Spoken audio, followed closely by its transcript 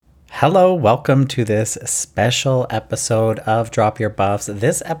Hello, welcome to this special episode of Drop Your Buffs.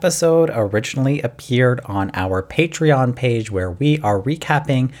 This episode originally appeared on our Patreon page where we are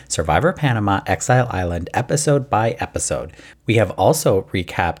recapping Survivor Panama, Exile Island episode by episode. We have also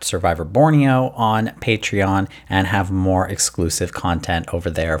recapped Survivor Borneo on Patreon and have more exclusive content over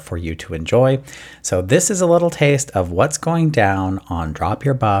there for you to enjoy. So this is a little taste of what's going down on Drop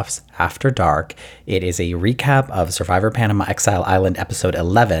Your Buffs After Dark. It is a recap of Survivor Panama, Exile Island episode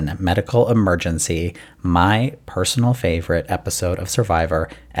 11, Medical Emergency, my personal favorite episode of Survivor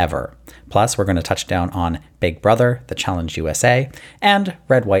ever. Plus, we're going to touch down on Big Brother, The Challenge USA, and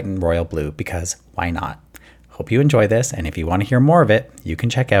Red, White, and Royal Blue, because why not? Hope you enjoy this, and if you want to hear more of it, you can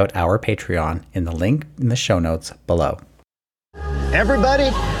check out our Patreon in the link in the show notes below. Everybody,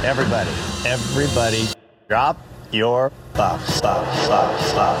 drop your buffs. Drop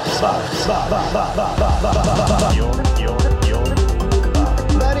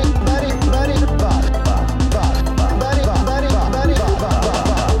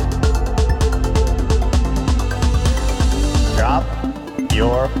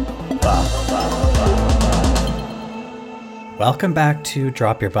your buffs. Welcome back to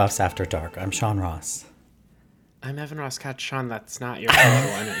Drop Your Buffs After Dark. I'm Sean Ross. I'm Evan Ross Cat. Sean, that's not your usual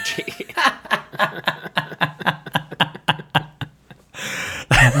energy.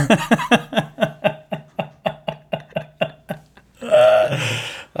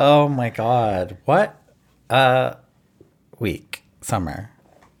 Oh my god. What week. Summer.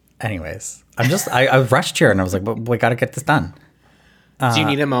 Anyways, I rushed here and I was like, we gotta get this done. Do you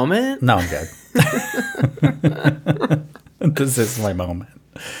need a moment? No, I'm good. This is my moment.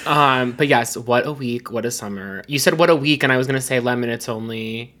 But yes, what a week, what a summer. You said what a week, and I was gonna say Lemon, it's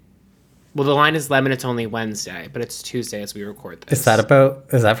only... Well, the line is Lemon, it's only Wednesday, but it's Tuesday as we record this. Is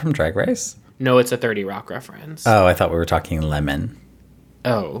that from Drag Race? No, it's a 30 Rock reference. Oh, I thought we were talking Lemon.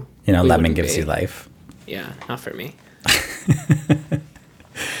 Oh. You know, Lemon gives you life. Yeah, not for me.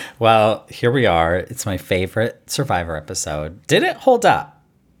 Well, here we are. It's my favorite Survivor episode. Did it hold up?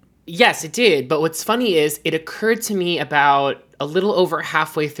 Yes, it did. But what's funny is it occurred to me about a little over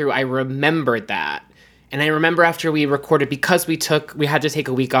halfway through. I remembered that. And I remember after we recorded, because we had to take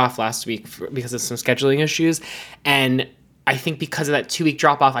a week off last week because of some scheduling issues. And I think because of that 2-week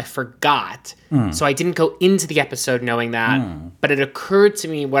drop off, I forgot. So I didn't go into the episode knowing that. But it occurred to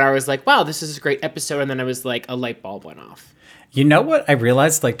me when I was like, wow, this is a great episode. And then I was like, a light bulb went off. You know what I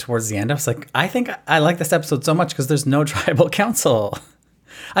realized like towards the end? I was like, I think I like this episode so much because there's no tribal council.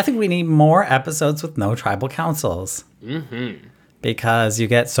 I think we need more episodes with no tribal councils. Mm-hmm. Because you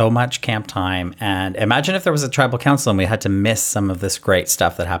get so much camp time. And imagine if there was a tribal council and we had to miss some of this great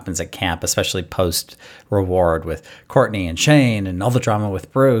stuff that happens at camp, especially post-reward with Courtney and Shane and all the drama with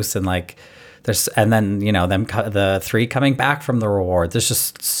Bruce and like then, you know, the three coming back from the reward. There's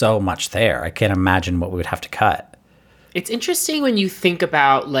just so much there. I can't imagine what we would have to cut. It's interesting when you think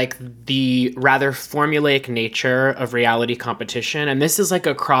about like the rather formulaic nature of reality competition, and this is like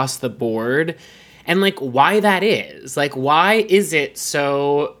across the board, and like why that is. Like, why is it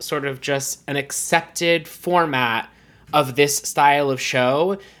so sort of just an accepted format of this style of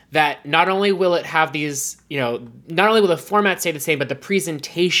show that not only will it have these, you know, not only will the format stay the same, but the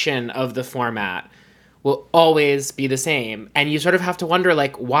presentation of the format will always be the same. And you sort of have to wonder,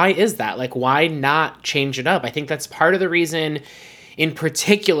 like, why is that? Like, why not change it up? I think that's part of the reason, in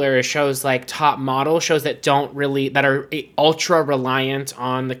particular, shows like Top Model, shows that are ultra reliant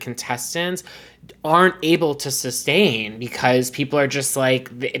on the contestants, aren't able to sustain because people are just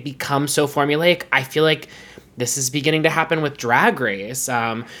like, it becomes so formulaic. I feel like this is beginning to happen with Drag Race,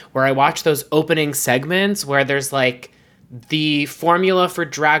 where I watch those opening segments where there's like, the formula for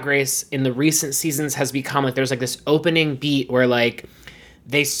Drag Race in the recent seasons has become like there's like this opening beat where like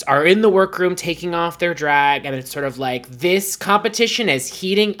they are in the workroom taking off their drag and it's sort of like, this competition is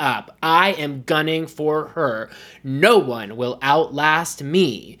heating up. I am gunning for her. No one will outlast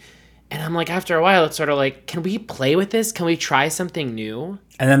me. And I'm like, after a while, it's sort of like, can we play with this? Can we try something new?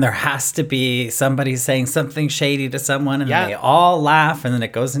 And then there has to be somebody saying something shady to someone and they all laugh and then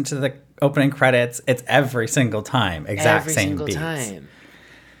it goes into the opening credits. It's every single time. Exact same beats. Time.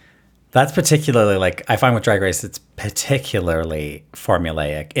 That's particularly like, I find with Drag Race, it's particularly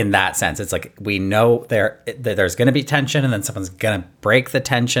formulaic in that sense. It's like, we know there's going to be tension and then someone's going to break the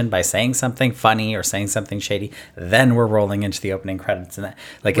tension by saying something funny or saying something shady. Then we're rolling into the opening credits and that,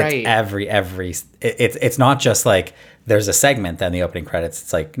 like, right. It's not just like there's a segment, then the opening credits.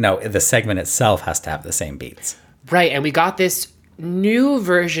 It's like, no, the segment itself has to have the same beats. Right. And we got this new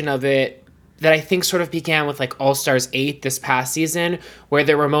version of it that I think sort of began with like All Stars 8 this past season, where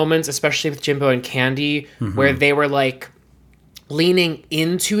there were moments, especially with Jimbo and Candy, where they were like leaning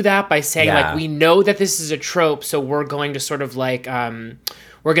into that by saying like, we know that this is a trope, so we're going to sort of like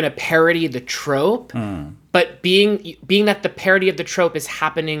we're going to parody the trope. But being that the parody of the trope is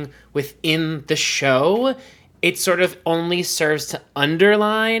happening within the show, it sort of only serves to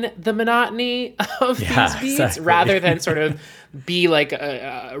underline the monotony of these beats, exactly, rather than sort of be like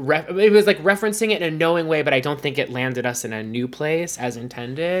it was like referencing it in a knowing way, but I don't think it landed us in a new place as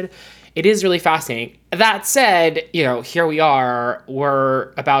intended. It is really fascinating. That said, here we are.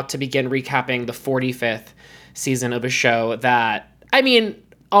 We're about to begin recapping the 45th season of a show that, I mean,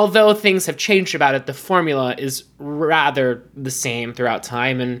 although things have changed about it, the formula is rather the same throughout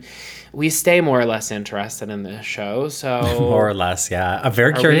time, and we stay more or less interested in this show. So more or less, yeah. I'm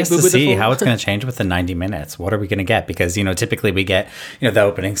very curious to see how it's going to change with the 90 minutes. What are we going to get? Because, typically we get, the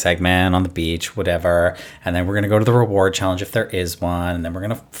opening segment on the beach, whatever, and then we're going to go to the reward challenge if there is one, and then we're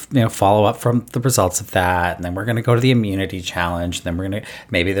going to, follow up from the results of that, and then we're going to go to the immunity challenge, and then we're going to,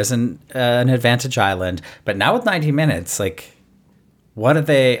 maybe there's an advantage island. But now with 90 minutes, like, what's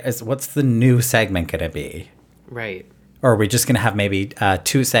the new segment going to be? Right. Or are we just going to have maybe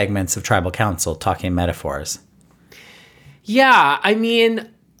 2 segments of Tribal Council talking metaphors? Yeah, I mean,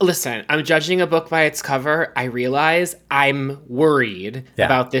 listen, I'm judging a book by its cover. I realize I'm worried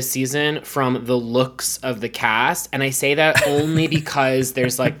about this season from the looks of the cast. And I say that only because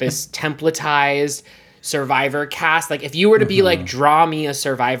there's like this templatized Survivor cast. Like if you were to be like, draw me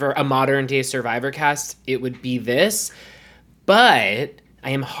a modern day Survivor cast, it would be this. But I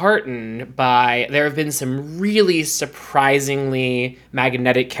am heartened by, there have been some really surprisingly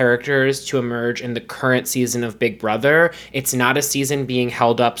magnetic characters to emerge in the current season of Big Brother. It's not a season being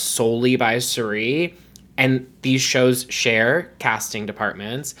held up solely by Suri, and these shows share casting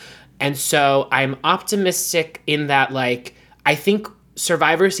departments. And so I'm optimistic in that, like, I think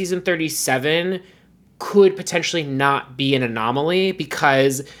Survivor season 37 could potentially not be an anomaly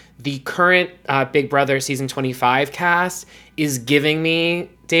because the current Big Brother season 25 cast is giving me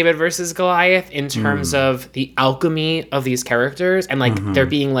David versus Goliath in terms of the alchemy of these characters and like there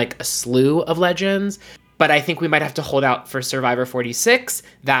being like a slew of legends. But I think we might have to hold out for Survivor 46.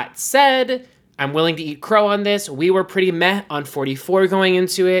 That said, I'm willing to eat crow on this. We were pretty meh on 44 going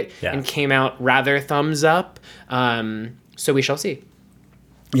into it and came out rather thumbs up. So we shall see.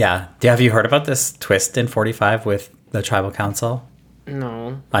 Yeah. Have you heard about this twist in 45 with the Tribal Council?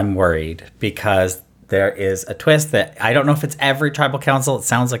 No. I'm worried because there is a twist that I don't know if it's every Tribal Council. It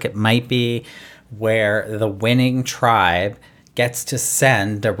sounds like it might be where the winning tribe gets to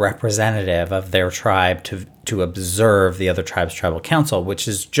send a representative of their tribe to observe the other tribe's Tribal Council, which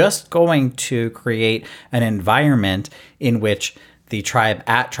is just going to create an environment in which the tribe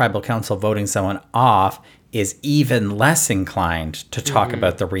at Tribal Council voting someone off is even less inclined to talk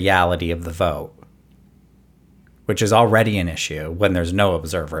about the reality of the vote, which is already an issue when there's no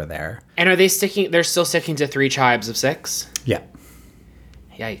observer there. And are they they're still sticking to 3 tribes of 6? Yeah.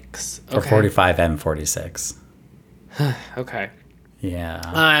 Yikes. For 45 and 46. Okay.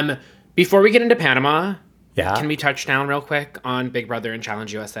 Yeah. Before we get into Panama, yeah, can we touch down real quick on Big Brother and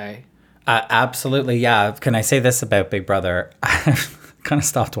Challenge USA? Absolutely, yeah. Can I say this about Big Brother? I kind of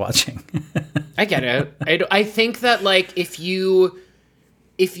stopped watching. I get it. I think that, like, if you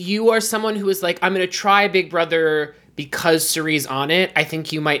are someone who is like, I'm going to try Big Brother because Suri's on it, I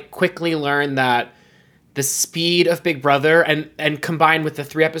think you might quickly learn that the speed of Big Brother and combined with the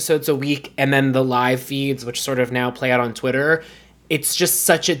 3 episodes a week and then the live feeds, which sort of now play out on Twitter, it's just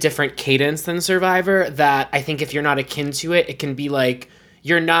such a different cadence than Survivor that I think if you're not akin to it, it can be like,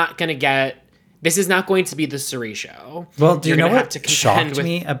 you're not going to get, this is not going to be the Suri show. Well, do you know what shocked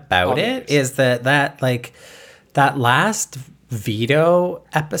me about it is that last veto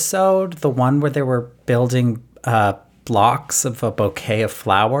episode, the one where they were building blocks of a bouquet of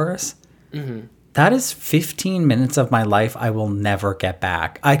flowers, that is 15 minutes of my life I will never get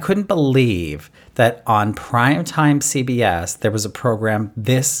back. I couldn't believe that on primetime CBS there was a program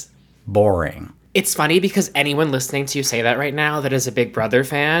this boring. It's funny because anyone listening to you say that right now that is a Big Brother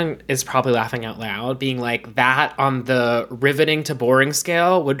fan is probably laughing out loud, being like, that on the riveting to boring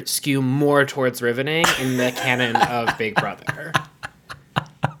scale would skew more towards riveting in the canon of Big Brother.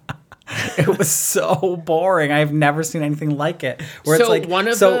 It was so boring. I've never seen anything like it. Where so it's like, one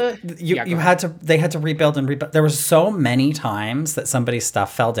of they had to rebuild and rebuild. There were so many times that somebody's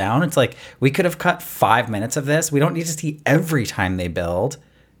stuff fell down. It's like, we could have cut 5 minutes of this. We don't need to see every time they build.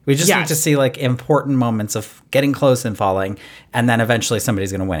 We just need to see like important moments of getting close and falling, and then eventually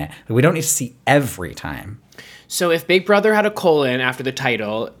somebody's going to win it. We don't need to see every time. So if Big Brother had a colon after the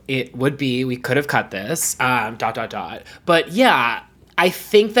title, it would be, we could have cut this, ... But yeah, I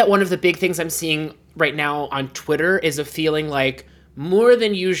think that one of the big things I'm seeing right now on Twitter is a feeling like more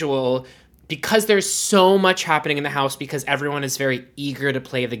than usual, because there's so much happening in the house, because everyone is very eager to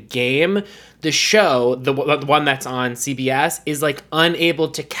play the game, the show, the one that's on CBS, is like unable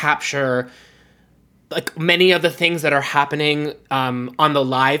to capture like many of the things that are happening on the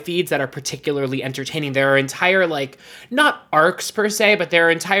live feeds that are particularly entertaining. There are entire, like, not arcs per se, but there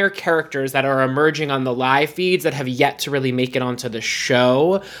are entire characters that are emerging on the live feeds that have yet to really make it onto the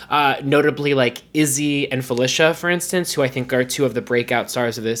show. Notably, like Izzy and Felicia, for instance, who I think are two of the breakout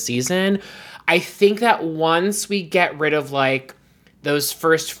stars of this season. I think that once we get rid of like those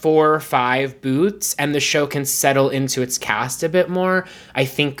first 4 or 5 boots and the show can settle into its cast a bit more, I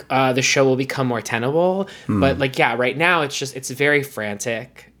think the show will become more tenable. But like, yeah, right now it's very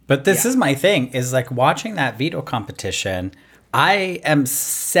frantic. But this is my thing, is like watching that veto competition, I am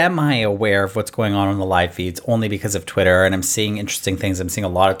semi-aware of what's going on the live feeds only because of Twitter, and I'm seeing interesting things. I'm seeing a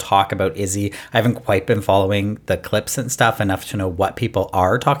lot of talk about Izzy. I haven't quite been following the clips and stuff enough to know what people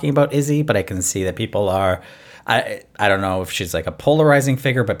are talking about Izzy, but I can see that people are... I don't know if she's like a polarizing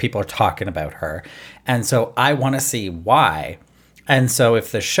figure, but people are talking about her. And so I want to see why. And so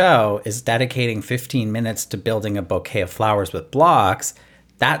if the show is dedicating 15 minutes to building a bouquet of flowers with blocks,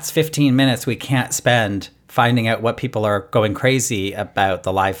 that's 15 minutes we can't spend finding out what people are going crazy about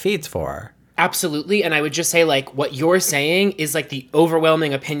the live feeds for. Absolutely. And I would just say, like, what you're saying is like the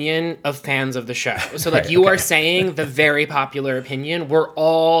overwhelming opinion of fans of the show. So like you are saying the very popular opinion. We're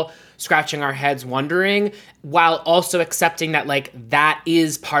all scratching our heads wondering, while also accepting that like that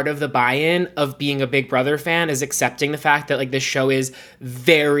is part of the buy-in of being a Big Brother fan, is accepting the fact that like this show is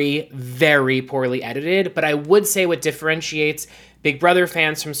very, very poorly edited. But I would say what differentiates Big Brother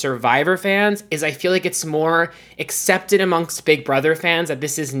fans from Survivor fans is I feel like it's more accepted amongst Big Brother fans that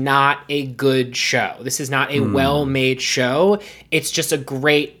this is not a good show. This is not a well-made show. It's just a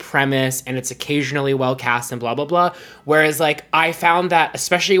great premise and it's occasionally well cast and blah, blah, blah. Whereas like I found that,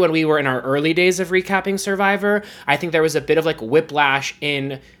 especially when we were in our early days of recapping Survivor, I think there was a bit of like whiplash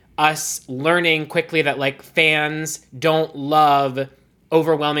in us learning quickly that like fans don't love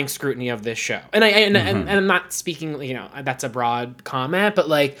overwhelming scrutiny of this show. And and I'm not speaking, you know, that's a broad comment, but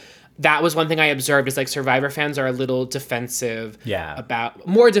like that was one thing I observed is like Survivor fans are a little defensive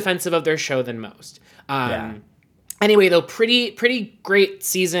more defensive of their show than most. Anyway, though, pretty great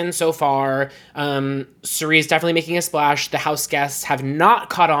season so far. Cerie's definitely making a splash. The house guests have not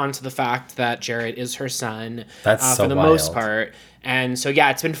caught on to the fact that Jared is her son. That's so for the wild. most part. And so,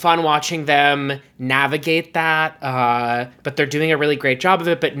 yeah, it's been fun watching them navigate that. But they're doing a really great job of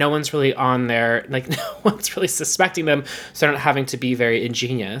it. But no one's really on there. Like, no one's really suspecting them. So they're not having to be very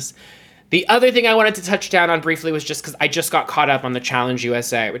ingenious. The other thing I wanted to touch down on briefly was just because I just got caught up on the Challenge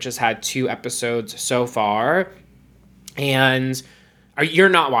USA, which has had 2 episodes so far. And you're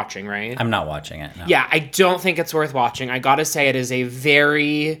not watching, right? I'm not watching it, no. Yeah, I don't think it's worth watching. I gotta say, it is a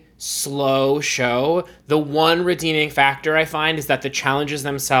very slow show. The one redeeming factor I find is that the challenges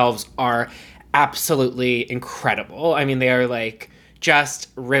themselves are absolutely incredible. I mean, they are like just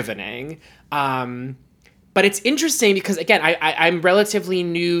riveting. But it's interesting because, again, I'm relatively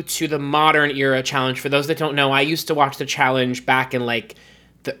new to the modern era challenge. For those that don't know, I used to watch the challenge back in like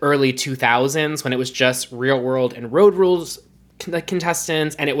the early 2000s when it was just Real World and Road Rules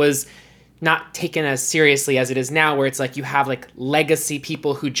contestants, and it was not taken as seriously as it is now, where it's like you have like legacy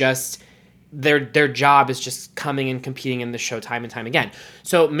people who just their job is just coming and competing in the show time and time again.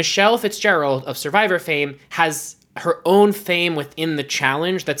 So Michelle Fitzgerald of Survivor fame has her own fame within the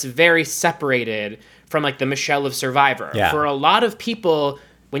challenge that's very separated from like the Michelle of Survivor. Yeah. For a lot of people,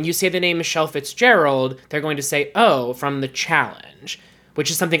 when you say the name Michelle Fitzgerald, they're going to say, oh, from the challenge,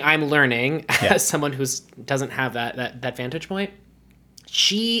 which is something I'm learning as someone who doesn't have that vantage point.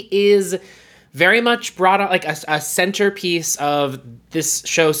 She is very much brought on like a centerpiece of this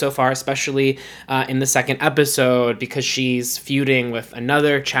show so far, especially in the second episode, because she's feuding with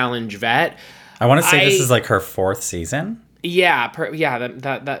another challenge vet. I want to say this is like her 4th season. Yeah,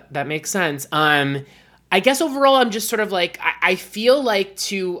 that makes sense. I guess overall, I'm just sort of like, I feel like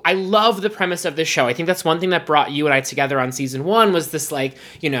I love the premise of this show. I think that's one thing that brought you and I together on season 1 was this like,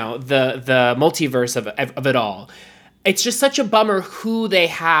 you know, the multiverse of it all. It's just such a bummer who they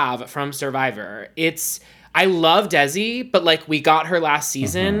have from Survivor. I love Desi, but like we got her last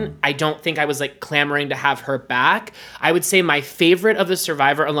season. Mm-hmm. I don't think I was like clamoring to have her back. I would say my favorite of the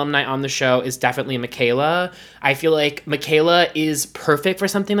Survivor alumni on the show is definitely Michaela. I feel like Michaela is perfect for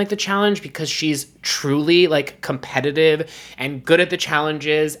something like the challenge because she's truly like competitive and good at the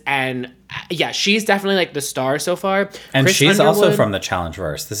challenges. And yeah, she's definitely like the star so far. And Chris she's Underwood, also from the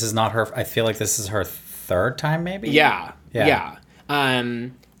Challenge-verse. This is not her. I feel like this is her 3rd time maybe. Yeah.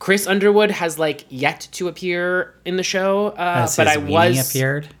 Chris Underwood has like yet to appear in the show, Has but his I weenie was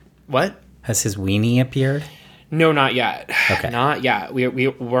appeared? What? Has his weenie appeared? No, not yet. Okay. Not yet.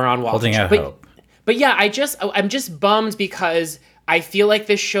 We're on watch. Holding out hope. But yeah, I'm just bummed because I feel like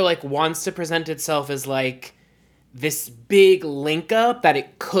this show like wants to present itself as like this big link up that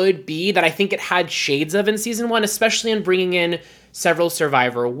it could be, that I think it had shades of in season 1, especially in bringing in several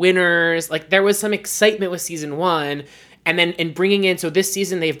Survivor winners. Like there was some excitement with season 1. And then in bringing in, so this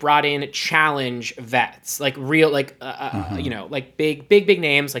season they've brought in challenge vets, like real, like, you know, like big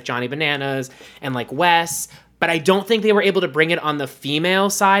names like Johnny Bananas and like Wes. But I don't think they were able to bring it on the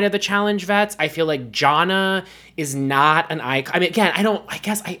female side of the challenge vets. I feel like Jonna is not an icon. I mean, again,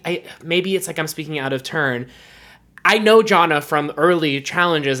 I maybe it's like I'm speaking out of turn. I know Jonna from early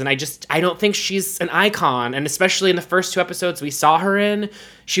challenges, and I don't think she's an icon. And especially in the first 2 episodes we saw her in,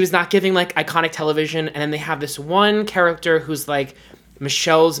 she was not giving like iconic television. And then they have this one character who's like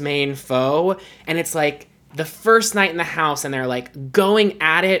Michelle's main foe, and it's like the first night in the house, and they're like going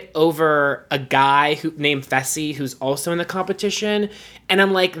at it over a guy named Fessy, who's also in the competition. And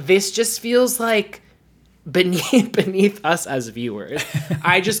I'm like, this just feels like beneath us as viewers.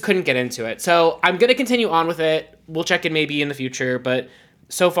 I just couldn't get into it. So I'm going to continue on with it. We'll check in maybe in the future, but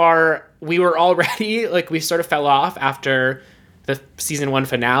so far we were already like, we sort of fell off after the season 1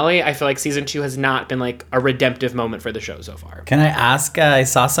 finale. I feel like season 2 has not been like a redemptive moment for the show so far. Can I ask, I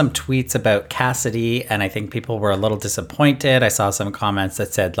saw some tweets about Cassidy, and I think people were a little disappointed. I saw some comments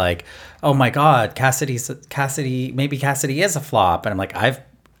that said like, oh my God, maybe Cassidy is a flop. And I'm like,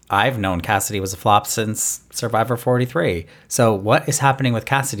 I've known Cassidy was a flop since Survivor 43. So what is happening with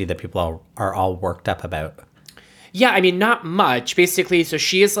Cassidy that people are all worked up about? Yeah, I mean, not much. Basically, so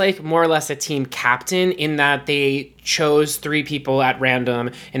she is like more or less a team captain in that they chose 3 people at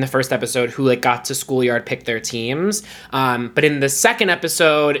random in the first episode who like got to schoolyard pick their teams. But in the second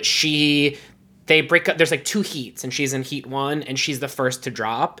episode, they break up. There's like 2 heats, and she's in heat 1, and she's the first to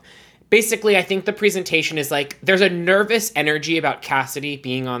drop. Basically, I think the presentation is like, there's a nervous energy about Cassidy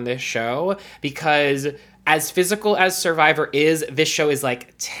being on this show because as physical as Survivor is, this show is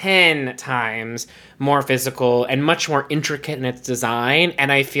like 10 times more physical and much more intricate in its design.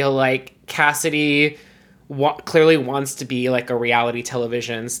 And I feel like Cassidy clearly wants to be like a reality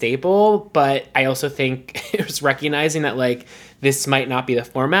television staple, but I also think it was recognizing that like this might not be the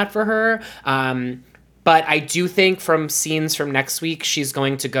format for her. But I do think from scenes from next week, she's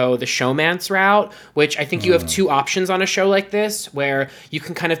going to go the showmance route, which I think you have 2 options on a show like this, where you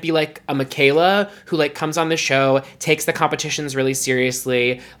can kind of be like a Michaela who like comes on the show, takes the competitions really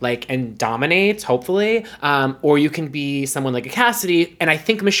seriously, like, and dominates, hopefully. Or you can be someone like a Cassidy. And I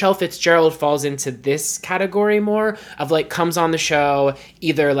think Michelle Fitzgerald falls into this category more of like comes on the show,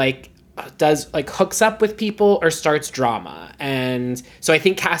 either like does like hooks up with people or starts drama. And so I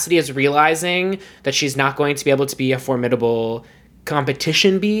think Cassidy is realizing that she's not going to be able to be a formidable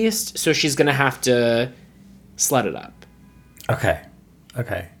competition beast, so she's going to have to slut it up.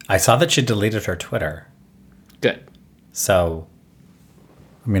 Okay. I saw that she deleted her Twitter. Good. So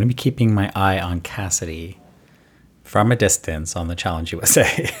I'm going to be keeping my eye on Cassidy from a distance on the Challenge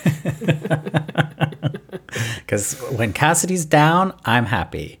USA. Because when Cassidy's down, I'm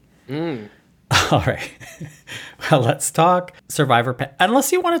happy. All right. Well, let's talk Survivor.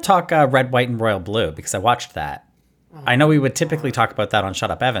 Unless you want to talk Red, White, and Royal Blue, because I watched that. I know we would typically talk about that on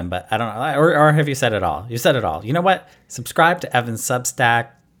Shut Up Evan, but I don't know. Or have you said it all? You said it all. You know what? Subscribe to Evan's Substack.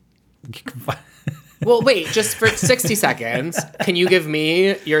 Well, wait, just for 60 seconds, can you give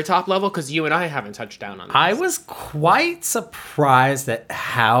me your top level? Because you and I haven't touched down on this. I was quite surprised at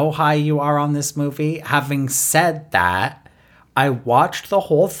how high you are on this movie. Having said that, I watched the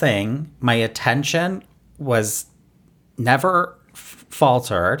whole thing. My attention was never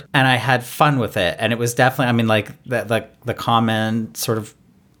faltered, and I had fun with it. And it was definitely, I mean, like the common sort of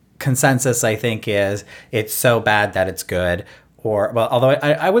consensus, I think, is it's so bad that it's good. Or, well, although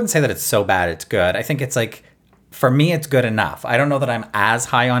I wouldn't say that it's so bad it's good. I think it's like, for me, it's good enough. I don't know that I'm as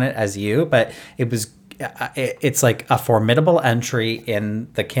high on it as you, but it's like a formidable entry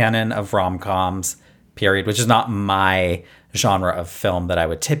in the canon of rom-coms, period, which is not my genre of film that I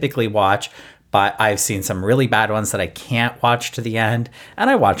would typically watch, but I've seen some really bad ones that I can't watch to the end, and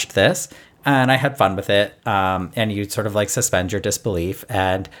I watched this and I had fun with it. And you sort of like suspend your disbelief.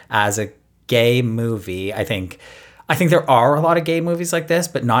 And as a gay movie, I think there are a lot of gay movies like this,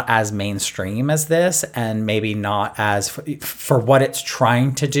 but not as mainstream as this, and maybe not as for what it's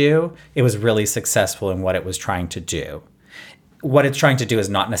trying to do. It was really successful in what it was trying to do. What it's trying to do is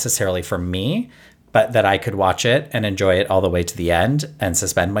not necessarily for me, but that I could watch it and enjoy it all the way to the end and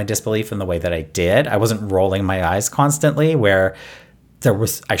suspend my disbelief in the way that I did. I wasn't rolling my eyes constantly, where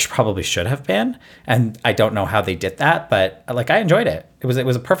probably should have been, and I don't know how they did that, but like I enjoyed it. It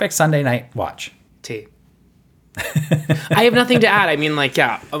was a perfect Sunday night watch. T. I have nothing to add. I mean, like,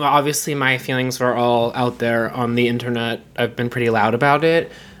 yeah, obviously my feelings are all out there on the internet. I've been pretty loud about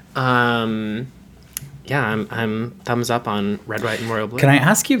it. Yeah, I'm thumbs up on Red, White, and Royal Blue. Can I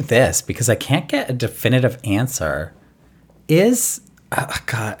ask you this, because I can't get a definitive answer? Is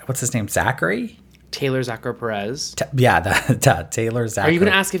God, what's his name? Zachary? Taylor Zachary Perez. Taylor Zachary. Are you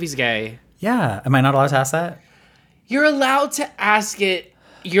going to ask if he's gay? Yeah. Am I not allowed to ask that? You're allowed to ask it.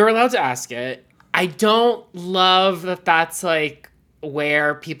 I don't love that that's like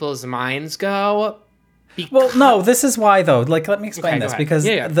where people's minds go. Well, no, this is why though. Like, let me explain this, go ahead. because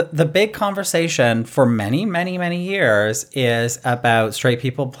Yeah. the big conversation for many, many, many years is about straight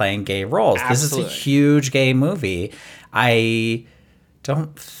people playing gay roles. Absolutely. This is a huge gay movie. I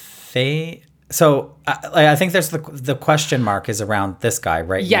don't think so. I think there's the question mark is around this guy,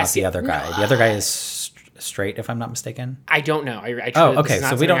 right? Yes. Not the other guy. The other guy is straight, if I'm not mistaken. I don't know. I Oh, okay.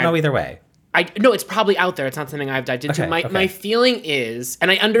 So we don't know either way. No, it's probably out there. It's not something I've dived into. Okay, My feeling is, and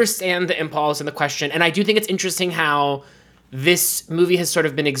I understand the impulse and the question, and I do think it's interesting how this movie has sort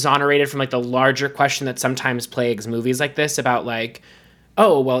of been exonerated from like the larger question that sometimes plagues movies like this about like,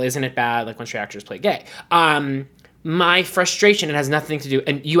 oh, well, isn't it bad like when straight actors play gay? My frustration, it has nothing to do,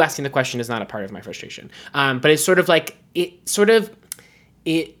 and you asking the question is not a part of my frustration, but it's sort of like, it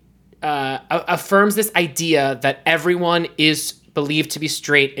affirms this idea that everyone is believed to be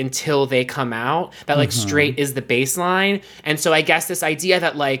straight until they come out, that like straight is the baseline. And so I guess this idea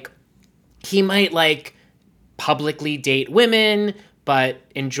that like he might like publicly date women but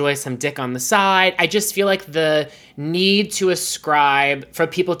enjoy some dick on the side. I just feel like the need to ascribe for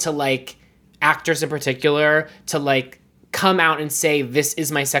people to like, actors in particular, to like come out and say this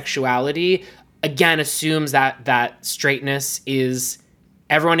is my sexuality, again assumes that straightness is,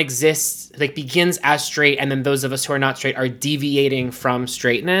 everyone exists, like begins as straight, and then those of us who are not straight are deviating from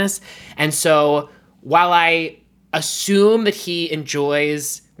straightness. And so while I assume that he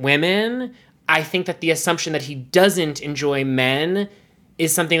enjoys women, I think that the assumption that he doesn't enjoy men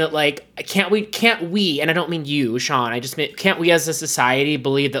is something that like, can't we, and I don't mean you, Sean, I just mean, can't we as a society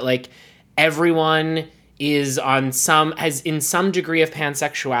believe that like everyone is in some degree of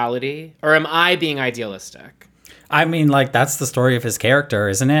pansexuality? Or am I being idealistic? I mean, like, that's the story of his character,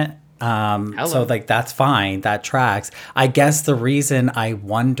 isn't it? So, like, that's fine. That tracks. I guess the reason I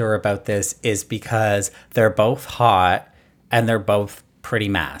wonder about this is because they're both hot and they're both pretty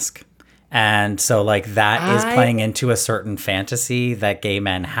mask. And so, like, that is playing into a certain fantasy that gay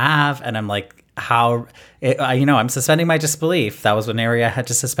men have. And I'm like, I'm suspending my disbelief. That was an area I had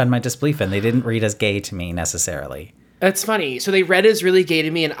to suspend my disbelief in. They didn't read as gay to me necessarily. That's funny. So they read as really gay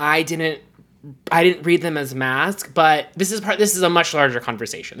to me, and I didn't read them as mask, but this is a much larger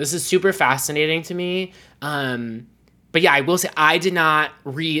conversation. This is super fascinating to me. But yeah, I will say I did not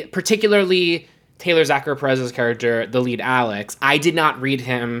read, particularly Taylor Zachary Perez's character, the lead Alex. I did not read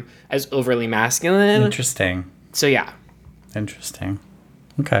him as overly masculine. Interesting. So yeah. Interesting.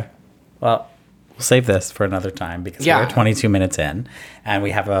 Okay. Well, we'll save this for another time because we're 22 minutes in and we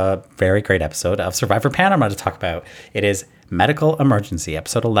have a very great episode of Survivor Panama to talk about. It is Medical Emergency,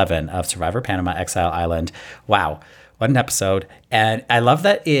 episode 11 of Survivor Panama, Exile Island. Wow, what an episode. And I love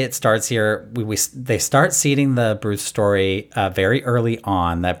that it starts here. They start seeding the Bruce story very early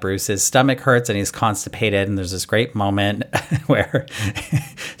on, that Bruce's stomach hurts and he's constipated. And there's this great moment where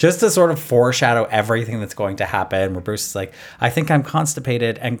just to sort of foreshadow everything that's going to happen, where Bruce is like, I think I'm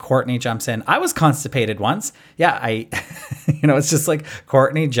constipated. And Courtney jumps in. I was constipated once. Yeah, it's just like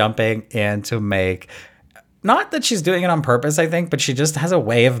Courtney jumping in to make... Not that she's doing it on purpose, I think, but she just has a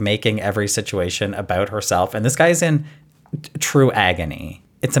way of making every situation about herself. And this guy's in true agony.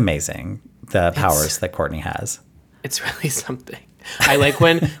 It's amazing, the powers that Courtney has. It's really something. I like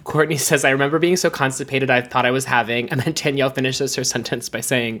when Courtney says, I remember being so constipated I thought I was having, and then Danielle finishes her sentence by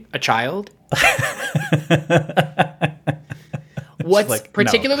saying, a child? What's like,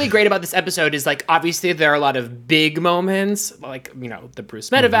 particularly great about this episode is, like, obviously there are a lot of big moments, like, the Bruce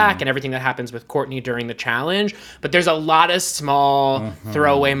medevac and everything that happens with Courtney during the challenge, but there's a lot of small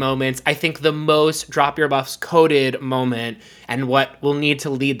throwaway moments. I think the most Drop Your Buffs coded moment, and what will need to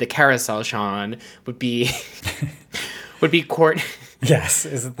lead the carousel, Sean, would be Courtney. Yes,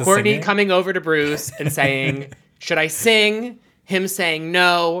 is it the Courtney singing? Coming over to Bruce and saying, should I sing? Him saying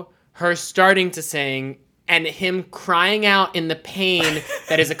no, her starting to sing, and him crying out in the pain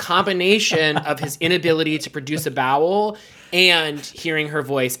that is a combination of his inability to produce a bowel and hearing her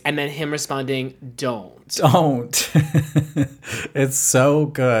voice and then him responding, don't. It's so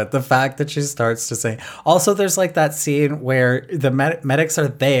good. The fact that she starts to sing. Also, there's like that scene where the medics are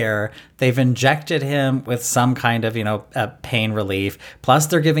there. They've injected him with some kind of, pain relief. Plus,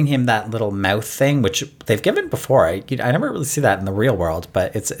 they're giving him that little mouth thing, which they've given before. I never really see that in the real world,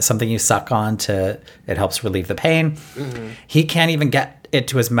 but it's something you suck on it helps relieve the pain. Mm-hmm. He can't even get it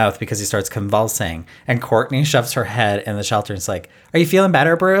to his mouth because he starts convulsing. And Courtney shoves her head in the shelter and is like, "Are you feeling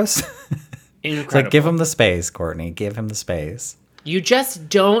better, Bruce?" Incredible. It's like, give him the space, Courtney. Give him the space. You just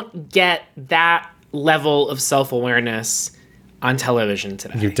don't get that level of self-awareness on television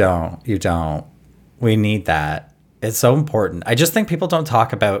today. You don't. We need that. It's so important. I just think people don't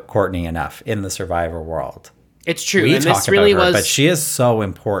talk about Courtney enough in the Survivor world. It's true. We and talk this really about her, was, but she is so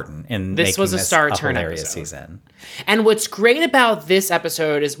important in this making was a this star a turn hilarious episode. season. And what's great about this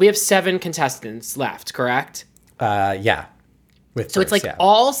episode is we have 7 contestants left, correct? Yeah. So it's like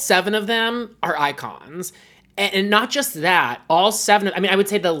all 7 of them are icons. And not just that, all 7 of, I would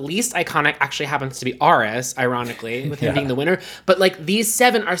say the least iconic actually happens to be Aris, ironically, with him being the winner. But like these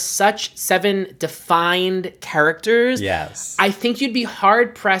 7 are such 7 defined characters. Yes. I think you'd be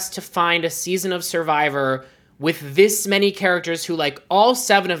hard pressed to find a season of Survivor with this many characters who, like, all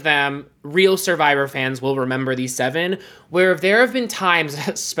 7 of them, real Survivor fans will remember these 7, where there have been times,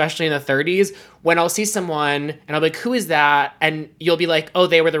 especially in the 30s, when I'll see someone and I'll be like, who is that? And you'll be like, oh,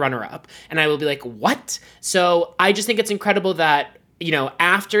 they were the runner-up. And I will be like, what? So I just think it's incredible that,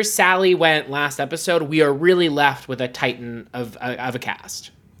 after Sally went last episode, we are really left with a titan of a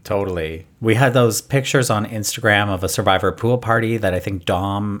cast. Totally. We had those pictures on Instagram of a Survivor pool party that I think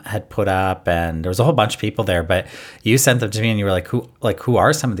Dom had put up, and there was a whole bunch of people there, but you sent them to me and you were like, who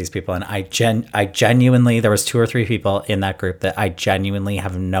are some of these people? And I genuinely, there was 2 or 3 people in that group that I genuinely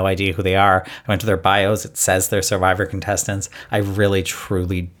have no idea who they are. I went to their bios. It says they're Survivor contestants. I really,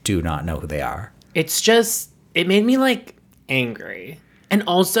 truly do not know who they are. It's just, it made me like angry. And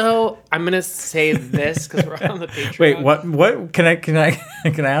also, I'm gonna say this because we're on the Patreon. Wait, what? Can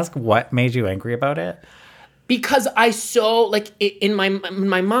I ask what made you angry about it? Because I so like in my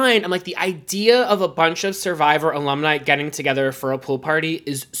mind, I'm like, the idea of a bunch of Survivor alumni getting together for a pool party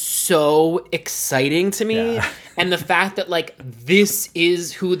is so exciting to me, and the fact that like this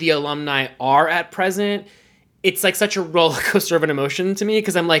is who the alumni are at present. It's like such a roller coaster of an emotion to me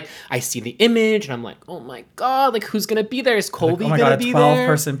because I'm like, I see the image and I'm like, oh my God, like who's going to be there? Is Colby going to be there?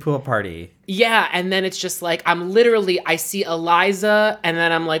 12-person pool party. Yeah. And then it's just like, I see Eliza and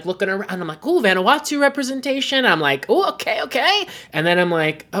then I'm like looking around and I'm like, oh, Vanuatu representation. And I'm like, oh, okay. And then I'm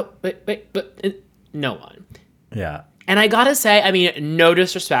like, oh, but no one. Yeah. And I got to say, no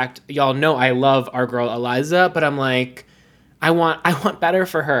disrespect. Y'all know I love our girl Eliza, but I'm like, I want better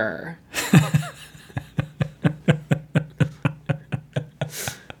for her.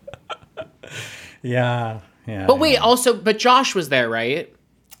 Yeah. But wait, but Josh was there, right?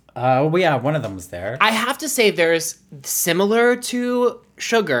 Well, yeah, one of them was there. I have to say there's, similar to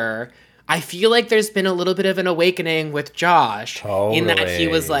Sugar, I feel like there's been a little bit of an awakening with Josh. Totally. In that he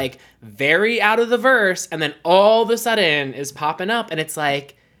was like very out of the verse and then all of a sudden is popping up and it's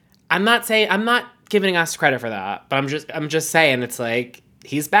like, I'm not giving us credit for that, but I'm just saying it's like,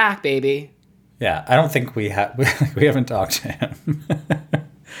 he's back, baby. Yeah. I don't think we haven't talked to him.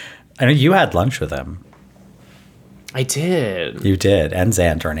 I know you had lunch with him. I did. You did. And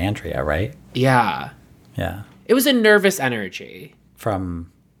Xander and Andrea, right? Yeah. Yeah. It was a nervous energy.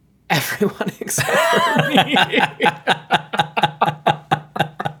 From everyone except for me.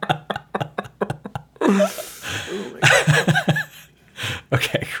 Oh my God.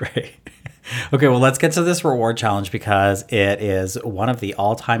 Okay, great. Okay, well, let's get to this reward challenge because it is one of the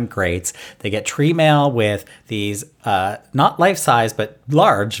all-time greats. They get tree mail with these, not life-size, but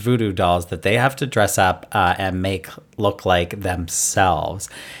large voodoo dolls that they have to dress up and make look like themselves.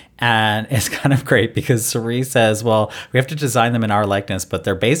 And it's kind of great because Cerie says, well, we have to design them in our likeness, but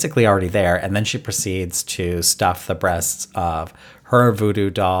they're basically already there. And then she proceeds to stuff the breasts of her voodoo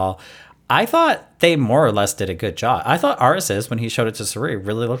doll. I thought they more or less did a good job. I thought Aris's, when he showed it to Cerie,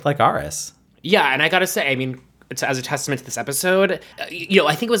 really looked like Aris. Yeah, and I gotta say, it's as a testament to this episode, I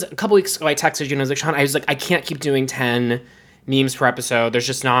think it was a couple weeks ago I texted you and I was like, Sean, I can't keep doing 10 memes per episode. There's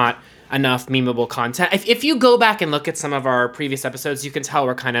just not enough memeable content. If you go back and look at some of our previous episodes, you can tell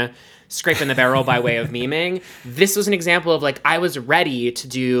we're kind of scraping the barrel by way of meming. This was an example of like, I was ready to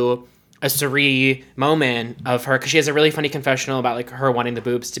do a Cerie moment of her because she has a really funny confessional about like her wanting the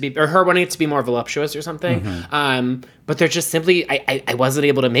boobs to be, or her wanting it to be more voluptuous or something. Mm-hmm. But they're just simply, I wasn't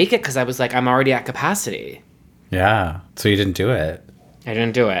able to make it because I was like, I'm already at capacity. Yeah. So you didn't do it. I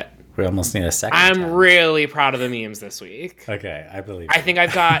didn't do it. We almost need a second. I'm 10. really proud of the memes this week. Okay, I believe I think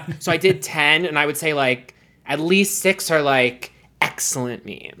I've got, so I did 10, and I would say like at least 6 are like excellent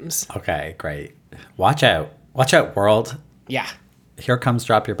memes. Okay, great. Watch out. Watch out, world. Yeah. Here comes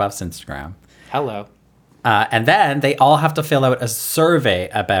Drop Your Buffs Instagram. Hello. And then they all have to fill out a survey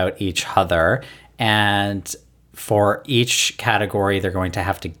about each other. And for each category, they're going to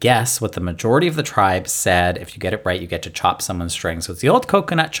have to guess what the majority of the tribe said. If you get it right, you get to chop someone's string. So it's the old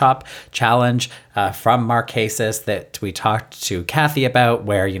coconut chop challenge from Marquesas that we talked to Kathy about,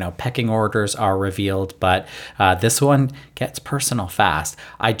 where, you know, pecking orders are revealed. But this one gets personal fast.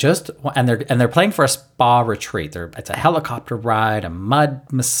 And they're playing for a spa retreat. It's a helicopter ride, a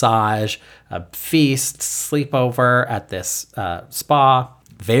mud massage, a feast, sleepover at this spa.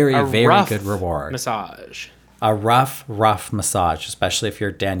 Very good reward. Massage. A rough massage, especially if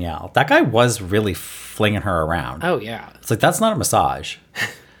you're Danielle. That guy was really flinging her around. Oh, yeah. It's like, that's not a massage.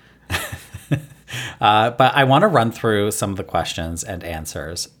 But I want to run through some of the questions and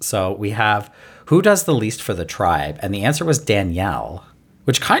answers. So we have, who does the least for the tribe? And the answer was Danielle,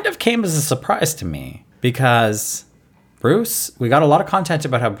 which kind of came as a surprise to me because Bruce, we got a lot of content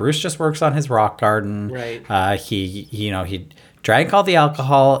about how Bruce just works on his rock garden. Right. He drank all the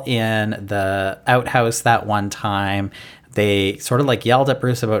alcohol in the outhouse that one time. They sort of like yelled at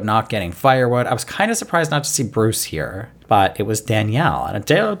Bruce about not getting firewood. I was kind of surprised not to see Bruce here, but it was Danielle. And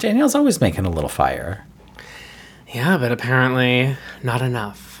Danielle's always making a little fire. Yeah, but apparently not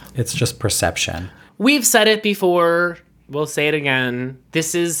enough. It's just perception. We've said it before. We'll say it again.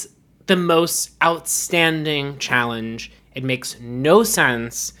 This is the most outstanding challenge. It makes no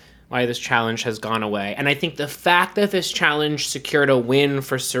sense why this challenge has gone away. And I think the fact that this challenge secured a win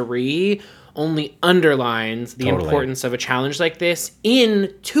for Suri only underlines the importance of a challenge like this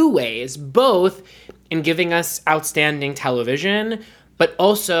in two ways, both in giving us outstanding television, but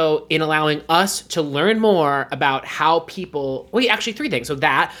also in allowing us to learn more about how people, actually three things. So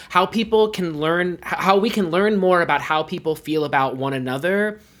that, how people can learn, how we can learn more about how people feel about one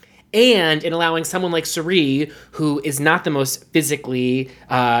another, and in allowing someone like Suri, who is not the most physically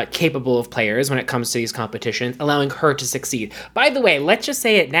capable of players when it comes to these competitions, allowing her to succeed. By the way, let's just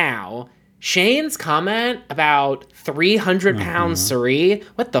say it now. Shane's comment about 300-pound Suri,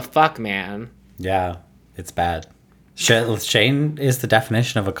 what the fuck, man? Yeah, it's bad. Shane is the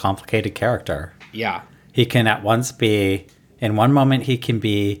definition of a complicated character. Yeah. He can at once be, in one moment, he can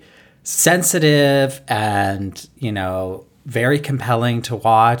be sensitive and, you know, very compelling to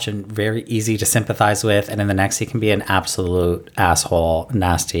watch and very easy to sympathize with. And in the next, he can be an absolute asshole,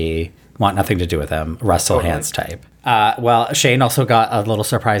 nasty, want nothing to do with him, Russell Hands type. Well, Shane also got a little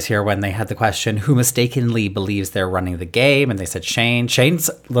surprise here when they had the question, who mistakenly believes they're running the game? And they said Shane.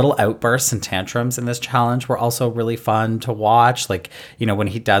 Shane's little outbursts and tantrums in this challenge were also really fun to watch. Like, you know, when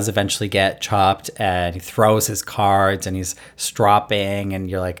he does eventually get chopped and he throws his cards and he's stropping and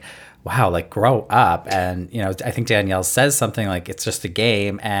you're like, wow, like, grow up. And, you know, I think Danielle says something like, it's just a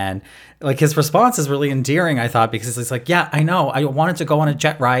game. And like his response is really endearing, I thought, because it's like, yeah, I know. I wanted to go on a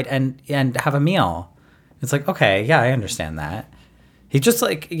jet ride and have a meal. It's like, okay, yeah, I understand that. He just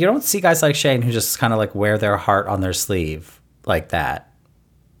like, you don't see guys like Shane who just kind of like wear their heart on their sleeve like that.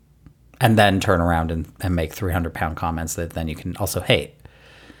 And then turn around and make 300-pound comments that then you can also hate.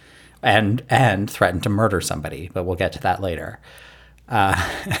 And threaten to murder somebody. But we'll get to that later.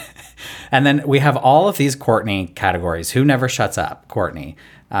 And then we have all of these Courtney categories. Who never shuts up? Courtney.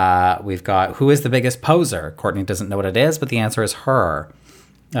 We've got who is the biggest poser? Courtney doesn't know what it is, but the answer is her.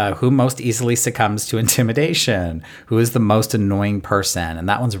 Who most easily succumbs to intimidation? Who is the most annoying person? And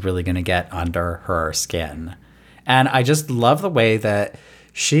that one's really going to get under her skin. And I just love the way that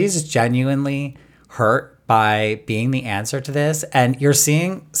she's genuinely hurt by being the answer to this. And you're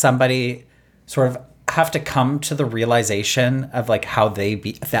seeing somebody sort of have to come to the realization of like how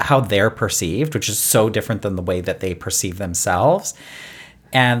they're perceived, which is so different than the way that they perceive themselves.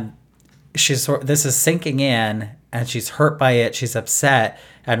 And this is sinking in, and she's hurt by it. She's upset,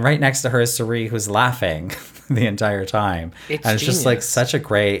 and right next to her is Suri, who's laughing the entire time. It's genius. Just like such a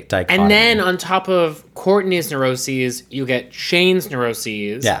great dichotomy. And then on top of Courtney's neuroses, you get Shane's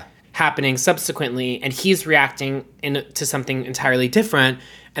neuroses happening subsequently, and he's reacting to something entirely different.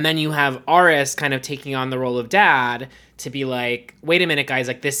 And then you have Aris kind of taking on the role of dad to be like, wait a minute, guys,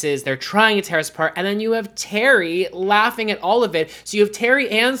 like they're trying to tear us apart. And then you have Terry laughing at all of it. So you have Terry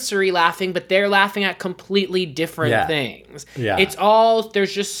and Suri laughing, but they're laughing at completely different things. Yeah.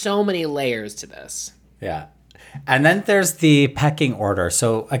 There's just so many layers to this. Yeah. And then there's the pecking order.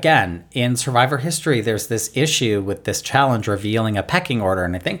 So again, in Survivor history, there's this issue with this challenge revealing a pecking order.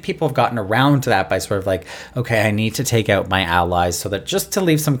 And I think people have gotten around to that by sort of like, okay, I need to take out my allies so that just to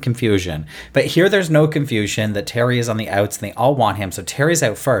leave some confusion. But here there's no confusion that Terry is on the outs and they all want him. So Terry's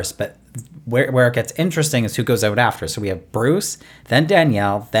out first, but where it gets interesting is who goes out after. So we have Bruce, then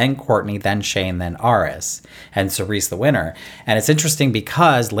Danielle, then Courtney, then Shane, then Aris. And Cerise the winner. And it's interesting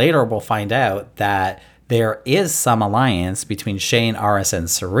because later we'll find out that there is some alliance between Shane, Aris, and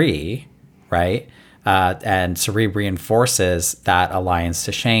Cerise, right? And Cerise reinforces that alliance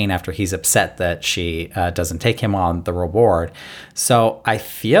to Shane after he's upset that she doesn't take him on the reward. So I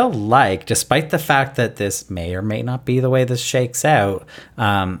feel like, despite the fact that this may or may not be the way this shakes out,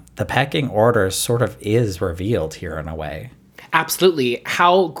 the pecking order sort of is revealed here in a way. Absolutely.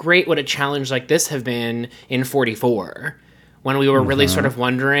 How great would a challenge like this have been in 44? When we were really sort of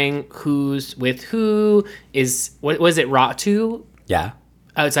wondering who's with who, what was it, Ratu? Yeah.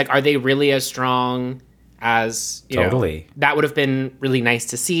 It's like, are they really as strong as, you totally know, that would have been really nice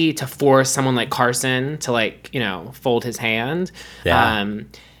to see, to force someone like Carson to, like, you know, fold his hand. Yeah.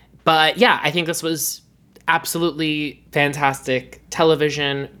 But yeah, I think this was absolutely fantastic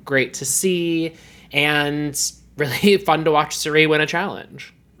television, great to see, and really fun to watch Cerise win a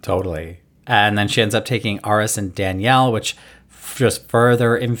challenge. Totally. And then she ends up taking Aris and Danielle, which just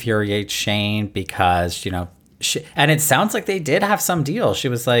further infuriates Shane because, you know, and it sounds like they did have some deal. He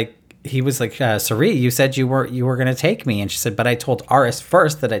was like, Cerise, you said you were going to take me. And she said, but I told Aris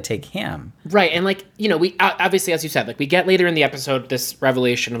first that I'd take him. Right. And like, you know, we obviously, as you said, like we get later in the episode, this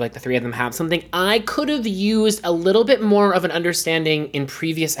revelation of like the three of them have something. I could have used a little bit more of an understanding in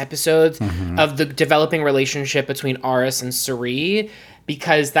previous episodes of the developing relationship between Aris and Cerise,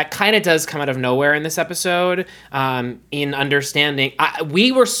 because that kind of does come out of nowhere in this episode. In understanding,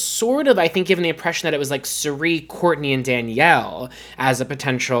 we were sort of, I think, given the impression that it was like Cerise, Courtney, and Danielle as a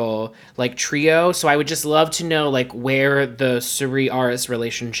potential like trio. So I would just love to know like where the Cerise-Aris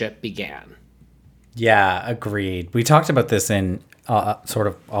relationship began. Yeah, agreed. We talked about this in sort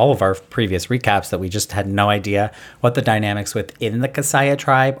of all of our previous recaps, that we just had no idea what the dynamics within the Kasaya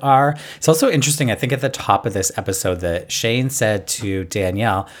tribe are. It's also interesting, I think at the top of this episode, that Shane said to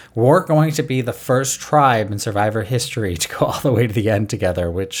Danielle, we're going to be the first tribe in Survivor history to go all the way to the end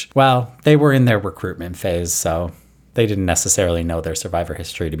together, which, well, they were in their recruitment phase, so they didn't necessarily know their Survivor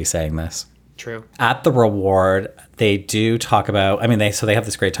history to be saying this. True. At the reward, they do talk about, I mean, they have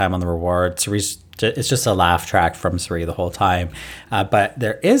this great time on the reward. It's just a laugh track from Cerise the whole time. But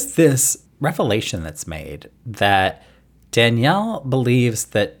there is this revelation that's made that Danielle believes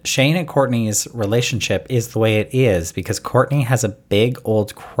that Shane and Courtney's relationship is the way it is because Courtney has a big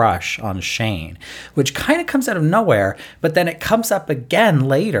old crush on Shane, which kind of comes out of nowhere, but then it comes up again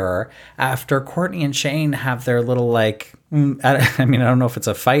later after Courtney and Shane have their little like, I mean, I don't know if it's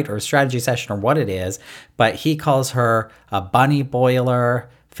a fight or a strategy session or what it is, but he calls her a bunny boiler,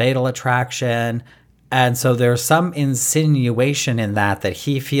 fatal attraction. And so there's some insinuation in that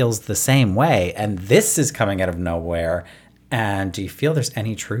he feels the same way. And this is coming out of nowhere. And do you feel there's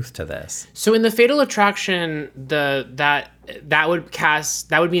any truth to this? So in the fatal attraction, that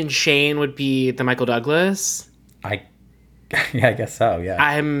would mean Shane would be the Michael Douglas. Yeah, I guess so. Yeah.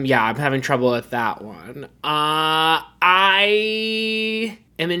 I'm having trouble with that one. I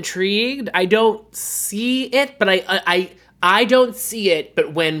am intrigued. I don't see it, but I don't see it,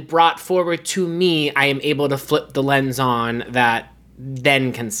 but when brought forward to me, I am able to flip the lens on that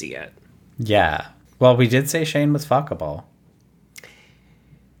then can see it. Yeah. Well, we did say Shane was fuckable.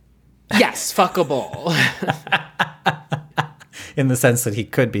 Yes, fuckable. In the sense that he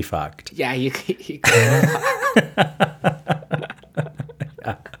could be fucked. Yeah, he could.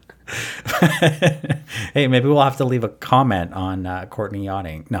 Hey, maybe we'll have to leave a comment on Courtney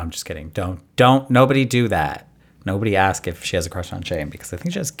yawning. No, I'm just kidding. Don't nobody do that. Nobody ask if she has a crush on Shane, because I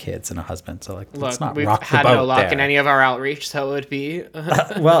think she has kids and a husband. So, like, let's not we've rock the had boat no luck there. in any of our outreach, so it would be...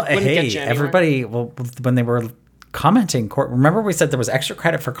 Well, hey, everybody, when they were commenting, remember we said there was extra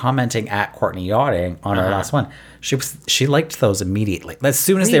credit for commenting at Courtney yawning on our last one. She liked those immediately. As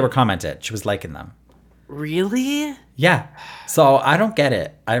soon as they were commented, she was liking them. Really? Yeah. So I don't get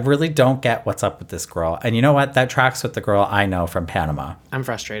it. I really don't get what's up with this girl. And you know what? That tracks with the girl I know from Panama. I'm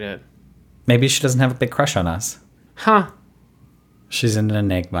frustrated. Maybe she doesn't have a big crush on us. Huh. She's an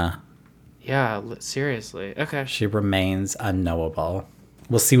enigma. Yeah, seriously. Okay. She remains unknowable.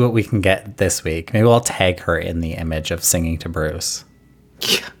 We'll see what we can get this week. Maybe I'll tag her in the image of singing to Bruce.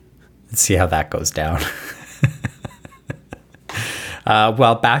 Yeah. Let's see how that goes down.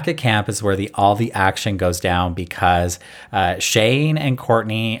 Well, back at camp is where all the action goes down because Shane and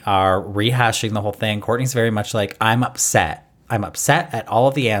Courtney are rehashing the whole thing. Courtney's very much like, I'm upset. I'm upset at all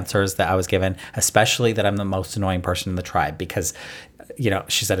of the answers that I was given, especially that I'm the most annoying person in the tribe because,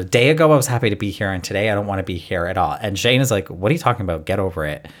 she said a day ago I was happy to be here and today I don't want to be here at all. And Shane is like, what are you talking about? Get over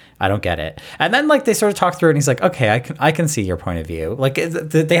it. I don't get it. And then they sort of talk through it and he's like, okay, I can see your point of view.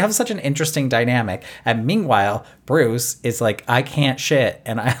 They have such an interesting dynamic. And meanwhile, Bruce is like, I can't shit.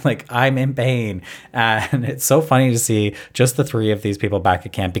 And I'm in pain. And it's so funny to see just the three of these people back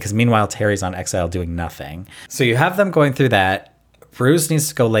at camp because meanwhile, Terry's on Exile doing nothing. So you have them going through that. Bruce needs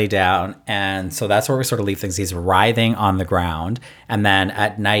to go lay down, and so that's where we sort of leave things. He's writhing on the ground, and then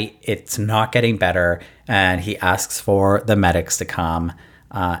at night, it's not getting better, and he asks for the medics to come,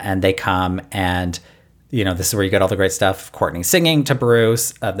 and they come, and, this is where you get all the great stuff. Courtney singing to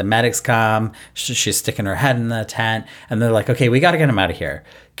Bruce, the medics come, she's sticking her head in the tent, and they're like, okay, we got to get him out of here.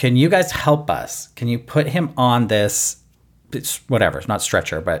 Can you guys help us? Can you put him on this, whatever, it's not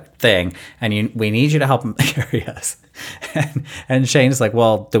stretcher, but thing, and we need you to help him carry us. And Shane is like,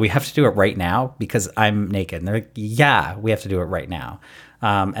 well, do we have to do it right now? Because I'm naked. And they're like, yeah, we have to do it right now.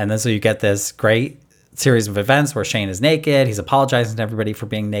 And then so you get this great series of events where Shane is naked. He's apologizing to everybody for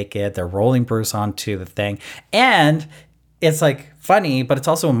being naked. They're rolling Bruce onto the thing. And it's funny, but it's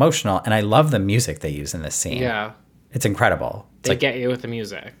also emotional. And I love the music they use in this scene. Yeah. It's incredible. They get you with the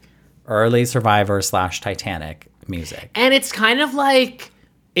music. Early Survivor / Titanic music. And it's kind of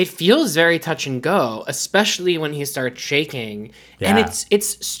it feels very touch and go, especially when he starts shaking. Yeah. And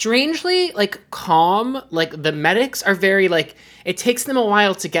it's strangely calm. The medics are very it takes them a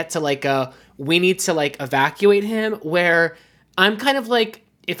while to get to we need to evacuate him, where I'm kind of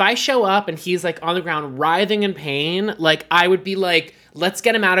if I show up and he's on the ground writhing in pain, I would be let's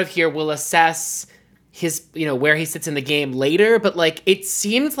get him out of here. We'll assess his, where he sits in the game later. But it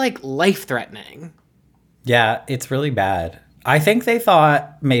seems life threatening. Yeah, it's really bad. I think they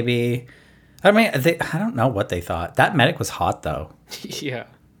thought maybe, I don't know what they thought. That medic was hot though. Yeah.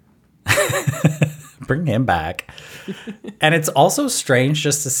 Bring him back. And it's also strange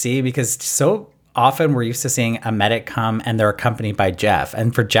just to see because so often we're used to seeing a medic come and they're accompanied by Jeff.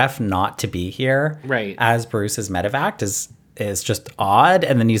 And for Jeff not to be here as Bruce's medevac is just odd.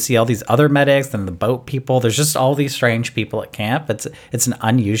 And then you see all these other medics and the boat people. There's just all these strange people at camp. It's an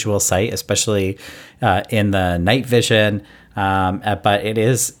unusual sight, especially in the night vision. But it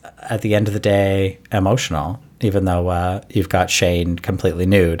is, at the end of the day, emotional, even though you've got Shane completely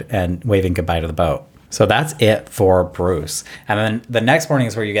nude and waving goodbye to the boat. So that's it for Bruce. And then the next morning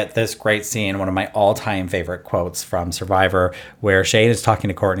is where you get this great scene, one of my all-time favorite quotes from Survivor, where Shane is talking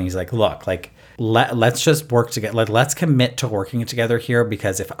to Courtney. He's like, look, let's just work together. Let's commit to working together here,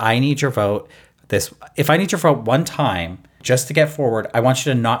 because if I need your vote one time just to get forward, I want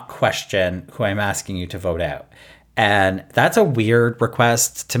you to not question who I'm asking you to vote out. And that's a weird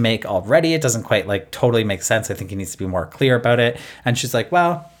request to make already. It doesn't quite totally make sense. I think he needs to be more clear about it. And she's like,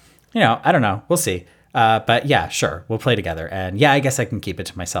 well, I don't know. We'll see. But yeah, sure. We'll play together. And yeah, I guess I can keep it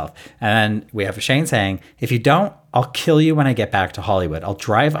to myself. And then we have Shane saying, if you don't, I'll kill you when I get back to Hollywood. I'll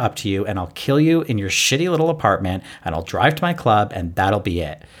drive up to you and I'll kill you in your shitty little apartment, and I'll drive to my club and that'll be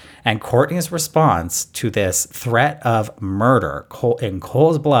it. And Courtney's response to this threat of murder in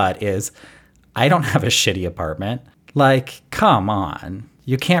Cole's blood is, I don't have a shitty apartment. Come on.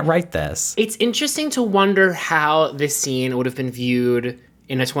 You can't write this. It's interesting to wonder how this scene would have been viewed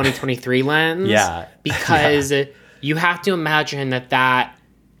in a 2023 lens. Yeah. Because you have to imagine that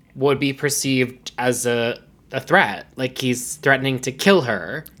would be perceived as a threat. He's threatening to kill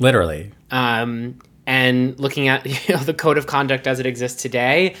her. Literally. And looking at the code of conduct as it exists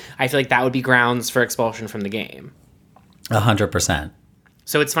today, I feel that would be grounds for expulsion from the game. 100%.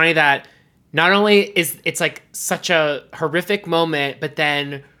 So it's funny that not only is it's such a horrific moment, but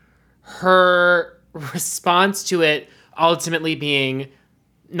then her response to it ultimately being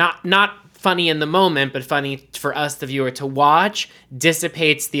not funny in the moment, but funny for us, the viewer, to watch,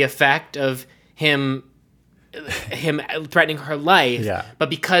 dissipates the effect of him threatening her life. Yeah. But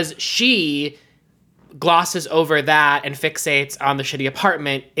because she glosses over that and fixates on the shitty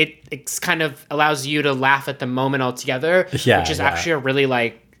apartment, it kind of allows you to laugh at the moment altogether, which is actually a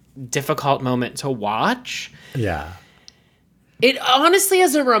really difficult moment to watch. Yeah. It honestly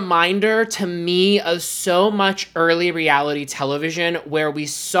is a reminder to me of so much early reality television where we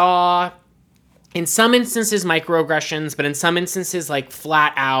saw, in some instances, microaggressions, but in some instances,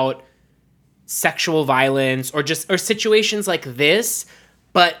 flat out sexual violence or situations like this.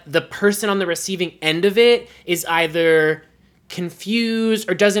 But the person on the receiving end of it is either confused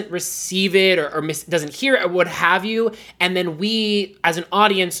or doesn't receive it or doesn't hear it or what have you. And then we, as an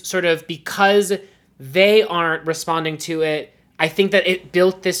audience, sort of, because they aren't responding to it, I think that it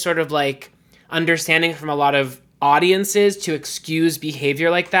built this sort of like understanding from a lot of audiences to excuse behavior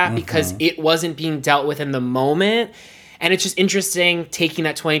like that because it wasn't being dealt with in the moment. And it's just interesting taking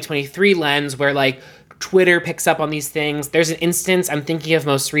that 2023 lens where like Twitter picks up on these things. There's an instance I'm thinking of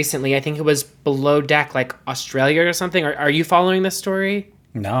most recently. I think it was Below Deck, like Australia or something. Are you following this story?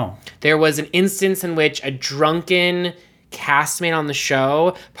 No. There was an instance in which a drunken castmate on the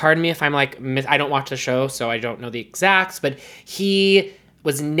show, pardon me if I'm like, I don't watch the show, so I don't know the exacts, but he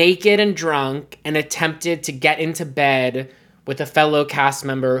was naked and drunk and attempted to get into bed with a fellow cast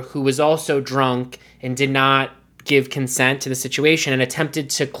member who was also drunk and did not give consent to the situation and attempted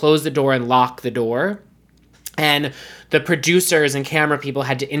to close the door and lock the door. And the producers and camera people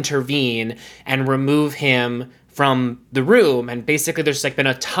had to intervene and remove him from the room. And basically there's like been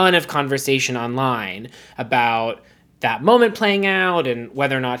a ton of conversation online about that moment playing out and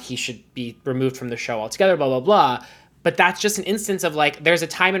whether or not he should be removed from the show altogether, blah, blah, blah. But that's just an instance of like, there's a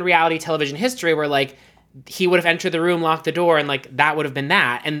time in reality television history where like he would have entered the room, locked the door, and like that would have been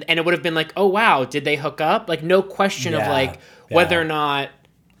that. And it would have been like, oh, wow, did they hook up? Like no question of like whether or not,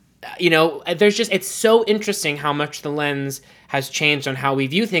 you know, there's just, it's so interesting how much the lens has changed on how we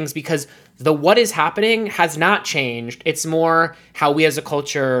view things because the what is happening has not changed. It's more how we as a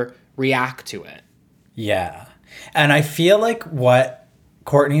culture react to it. Yeah. And I feel like what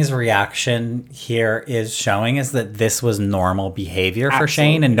Courtney's reaction here is showing is that this was normal behavior for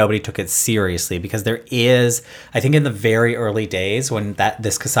Shane and nobody took it seriously because there is, I think in the very early days when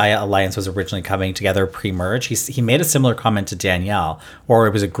this Kasaya alliance was originally coming together pre-merge, he made a similar comment to Danielle, or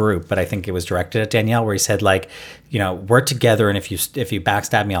it was a group, but I think it was directed at Danielle where he said like, you know, we're together and if you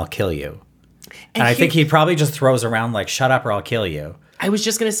backstab me, I'll kill you. And I think he probably just throws around like, shut up or I'll kill you. I was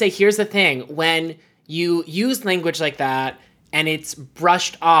just going to say, here's the thing. When you use language like that, and it's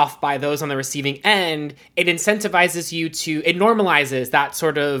brushed off by those on the receiving end, it incentivizes you to, it normalizes that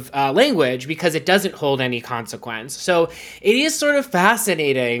sort of language because it doesn't hold any consequence. So it is sort of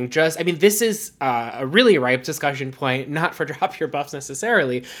fascinating. Just, I mean, this is a really ripe discussion point, not for Drop Your Buffs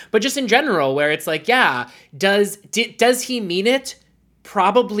necessarily, but just in general, where it's like, yeah, does he mean it?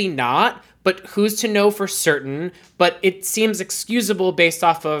 Probably not, but who's to know for certain? But it seems excusable based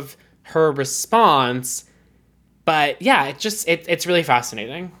off of her response. But yeah, it's really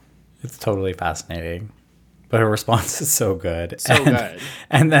fascinating. It's totally fascinating. But her response is so good. So good.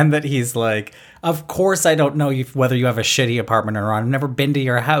 And then that he's like, of course I don't know whether you have a shitty apartment or not. I've never been to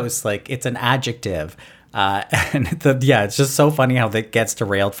your house. Like, it's an adjective. It's just so funny how that gets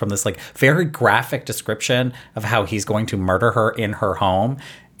derailed from this like very graphic description of how he's going to murder her in her home.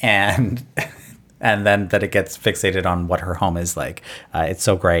 And then that it gets fixated on what her home is like. It's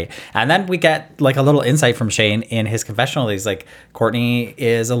so great. And then we get like a little insight from Shane in his confessional. He's like, Courtney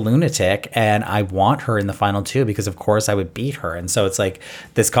is a lunatic and I want her in the final two because of course I would beat her. And so it's like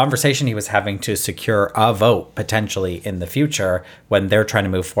this conversation he was having to secure a vote potentially in the future when they're trying to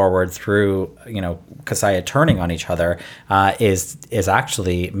move forward through, you know, Kasaya turning on each other is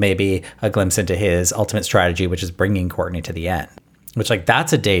actually maybe a glimpse into his ultimate strategy, which is bringing Courtney to the end. Which like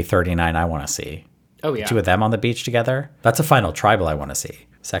that's a day 39 I want to see. Oh, yeah. Two of them on the beach together. That's a final tribal I want to see.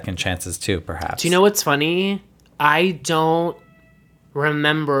 Second chances too, perhaps. Do you know what's funny? I don't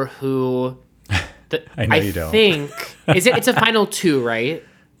remember who. I know you don't. Think it's a final two, right?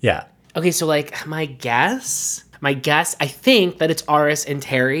 Yeah. Okay, so like my guess, I think that it's Aris and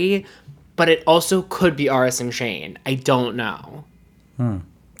Terry, but it also could be Aris and Shane. I don't know.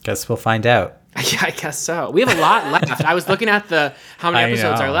 Guess we'll find out. Yeah, I guess so. We have a lot left. I was looking at how many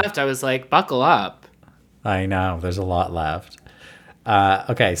episodes are left. I was like, buckle up. I know. There's a lot left.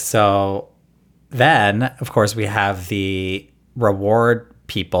 Okay, so then, of course, we have the reward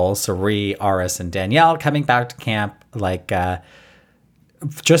people, Sari, Aris, and Danielle, coming back to camp, like,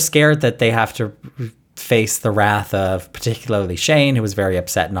 just scared that they have to face the wrath of particularly Shane, who was very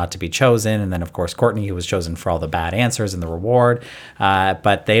upset not to be chosen, and then of course Courtney, who was chosen for all the bad answers and the reward,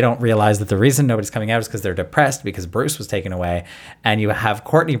 but they don't realize that the reason nobody's coming out is because they're depressed because Bruce was taken away. And you have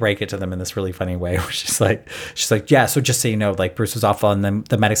Courtney break it to them in this really funny way where she's like, yeah, so just so you know, like, Bruce was awful and then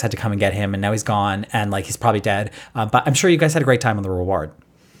the medics had to come and get him and now he's gone and like he's probably dead, but I'm sure you guys had a great time on the reward.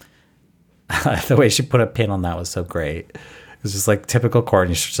 The way she put a pin on that was so great. It was just like typical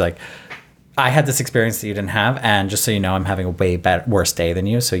Courtney. She's like, I had this experience that you didn't have, and just so you know, I'm having a way worse day than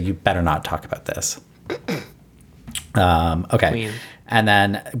you, so you better not talk about this. Okay. Queen. And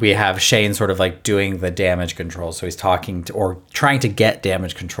then we have Shane sort of like doing the damage control. So he's talking to, or trying to get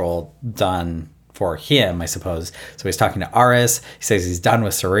damage control done for him, I suppose. So he's talking to Aris. He says he's done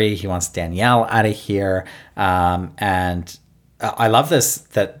with Suri. He wants Danielle out of here. And I love this,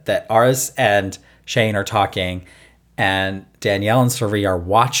 that Aris and Shane are talking, and Danielle and Suri are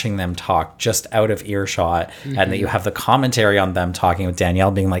watching them talk just out of earshot. Mm-hmm. And that you have the commentary on them talking, with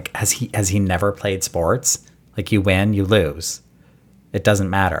Danielle being like, has he never played sports? Like, you win, you lose. It doesn't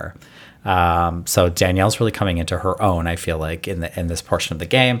matter. So Danielle's really coming into her own, I feel like, in this portion of the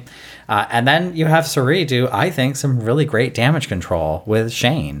game. And then you have Suri do, I think, some really great damage control with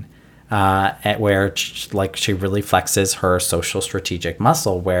Shane, where she really flexes her social strategic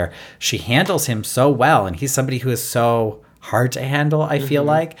muscle, where she handles him so well. And he's somebody who is so hard to handle, I feel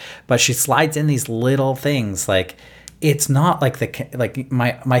like, but she slides in these little things. Like, it's not like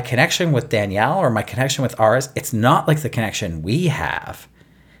my connection with Danielle or my connection with Aris, it's not like the connection we have.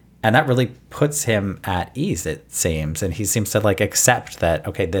 And that really puts him at ease, it seems. And he seems to like accept that,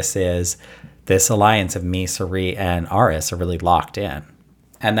 okay, this alliance of me, Suri, and Aris are really locked in.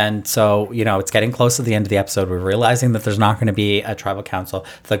 And then, so, you know, it's getting close to the end of the episode. We're realizing that there's not going to be a tribal council.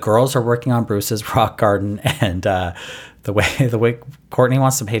 The girls are working on Bruce's rock garden. And the way Courtney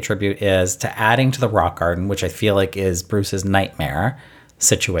wants to pay tribute is to adding to the rock garden, which I feel like is Bruce's nightmare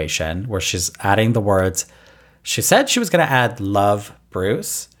situation, where she's adding the words. She said she was going to add love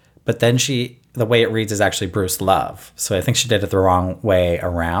Bruce, but then the way it reads is actually Bruce Love. So I think she did it the wrong way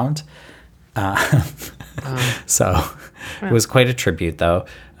around. So it was quite a tribute, though.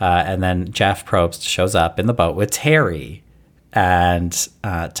 And then Jeff Probst shows up in the boat with Terry and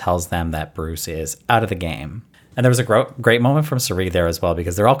tells them that Bruce is out of the game. And there was a great moment from Suri there as well,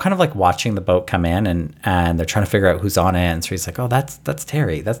 because they're all kind of like watching the boat come in, and they're trying to figure out who's on it. And Suri's like, oh, that's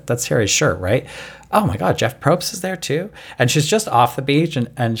Terry. That's Terry's shirt, right? Oh my God, Jeff Probst is there too. And she's just off the beach,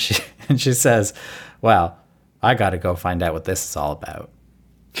 and she says, well, I got to go find out what this is all about.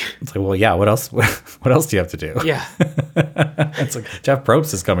 It's like, well, yeah, what else do you have to do? Yeah. It's like, Jeff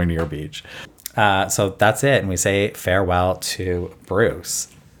Probst is coming to your beach. So that's it. And we say farewell to Bruce.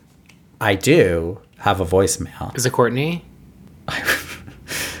 I do have a voicemail. Is it Courtney?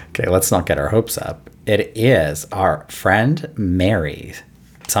 Okay, let's not get our hopes up. It is our friend Mary,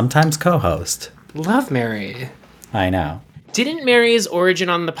 sometimes co-host. Love Mary. I know. Didn't Mary's origin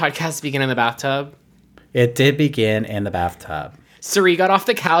on the podcast begin in the bathtub? It did begin in the bathtub. Suri got off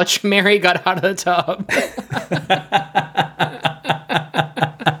the couch, Mary got out of the tub.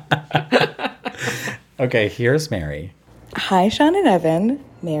 Okay, here's Mary. Hi, Sean and Evan.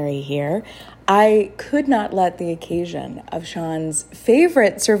 Mary here. I could not let the occasion of Sean's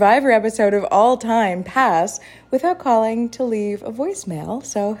favorite Survivor episode of all time pass without calling to leave a voicemail.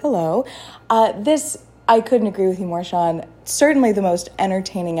 So, hello. I couldn't agree with you more, Sean. Certainly the most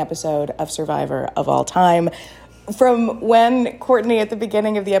entertaining episode of Survivor of all time. From when Courtney at the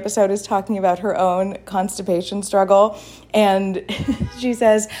beginning of the episode is talking about her own constipation struggle, and she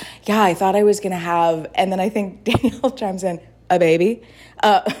says, yeah, I thought I was going to have, and then I think Danielle chimes in, a baby.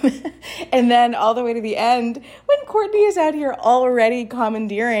 And then all the way to the end, when Courtney is out here already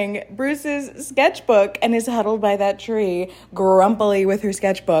commandeering Bruce's sketchbook and is huddled by that tree, grumpily with her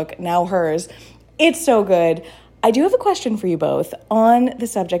sketchbook, now hers. It's so good. I do have a question for you both on the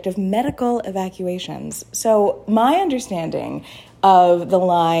subject of medical evacuations. So my understanding of the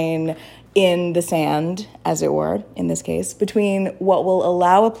line in the sand, as it were, in this case, between what will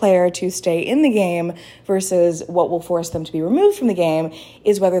allow a player to stay in the game versus what will force them to be removed from the game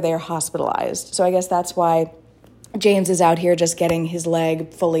is whether they are hospitalized. So I guess that's why James is out here just getting his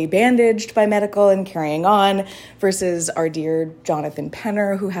leg fully bandaged by medical and carrying on versus our dear Jonathan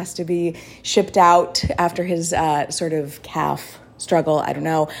Penner, who has to be shipped out after his sort of calf struggle. I don't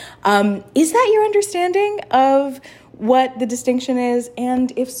know. Is that your understanding of what the distinction is?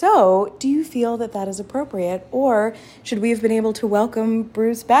 And if so, do you feel that that is appropriate? Or should we have been able to welcome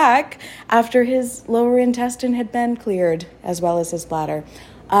Bruce back after his lower intestine had been cleared, as well as his bladder?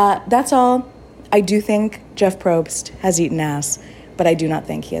 That's all. I do think Jeff Probst has eaten ass, but I do not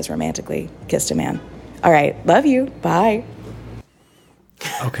think he has romantically kissed a man. All right. Love you. Bye.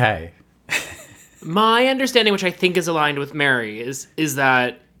 Okay. My understanding, which I think is aligned with Mary's, is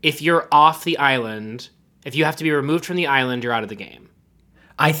that if you're off the island, if you have to be removed from the island, you're out of the game.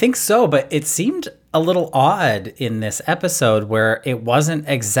 I think so, but it seemed a little odd in this episode where it wasn't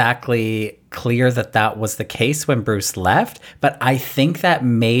exactly clear that that was the case when Bruce left, but I think that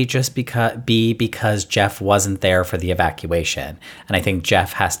may just be because Jeff wasn't there for the evacuation, and I think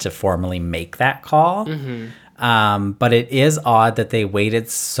Jeff has to formally make that call. Mm-hmm. But it is odd that they waited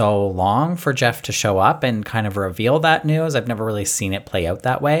so long for Jeff to show up and kind of reveal that news. I've never really seen it play out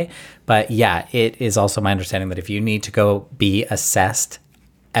that way. But yeah, it is also my understanding that if you need to go be assessed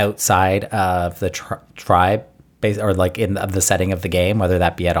outside of the tribe, or like in the setting of the game, whether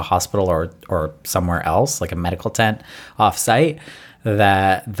that be at a hospital or somewhere else, like a medical tent off site,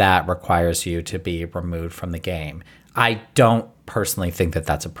 that requires you to be removed from the game. I don't personally think that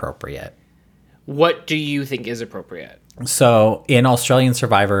that's appropriate. What do you think is appropriate? So in Australian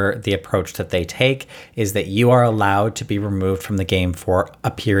Survivor, the approach that they take is that you are allowed to be removed from the game for a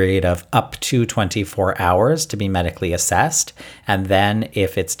period of up to 24 hours to be medically assessed. And then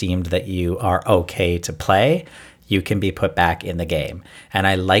if it's deemed that you are okay to play, you can be put back in the game. And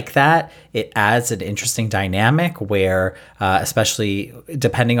I like that. It adds an interesting dynamic where, especially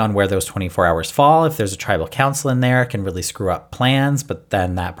depending on where those 24 hours fall, if there's a tribal council in there, it can really screw up plans, but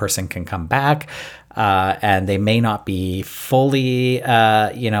then that person can come back. And they may not be fully,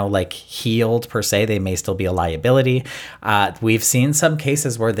 like healed per se. They may still be a liability. We've seen some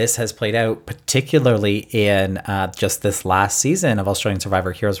cases where this has played out, particularly in just this last season of Australian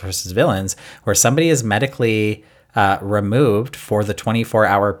Survivor Heroes versus Villains, where somebody is medically removed for the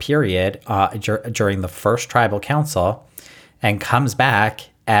 24-hour period during the first tribal council and comes back,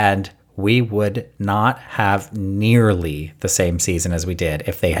 and we would not have nearly the same season as we did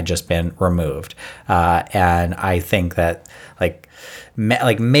if they had just been removed. And I think that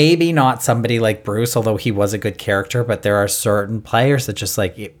maybe not somebody like Bruce, although he was a good character, but there are certain players that just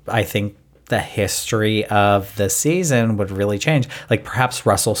I think the history of the season would really change. Like perhaps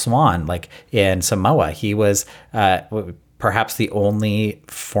Russell Swan, like in Samoa, he was perhaps the only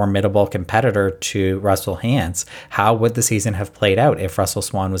formidable competitor to Russell Hantz. How would the season have played out if Russell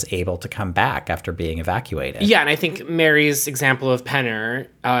Swan was able to come back after being evacuated? Yeah, and I think Mary's example of Penner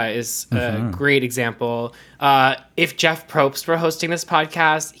is a great example. If Jeff Probst were hosting this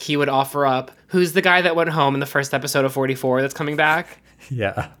podcast, he would offer up, who's the guy that went home in the first episode of 44 that's coming back?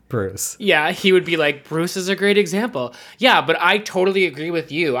 Yeah, Bruce. Yeah, he would be like, Bruce is a great example. Yeah, but I totally agree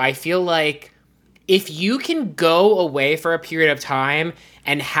with you. I feel like if you can go away for a period of time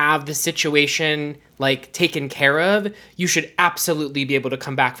and have the situation like taken care of, you should absolutely be able to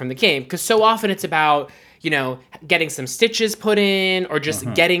come back from the game. Because so often it's about, getting some stitches put in or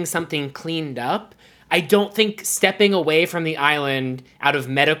just getting something cleaned up. I don't think stepping away from the island out of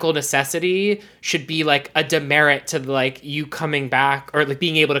medical necessity should be like a demerit to like you coming back or like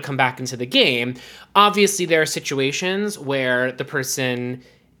being able to come back into the game. Obviously, there are situations where the person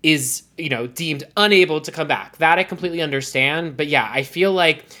is, deemed unable to come back. That I completely understand. But yeah, I feel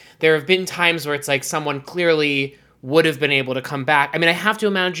like there have been times where it's like someone clearly would have been able to come back. I mean, I have to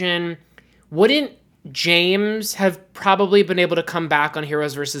imagine, wouldn't James have probably been able to come back on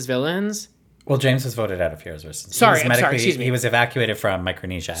Heroes versus Villains? Well, James was voted out of Heroes versus. Sorry, excuse me. He was evacuated from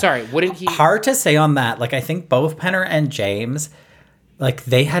Micronesia. Sorry, wouldn't he? Hard to say on that. Like, I think both Penner and James, like,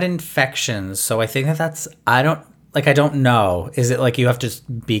 they had infections. So I think I don't know. Is it like you have to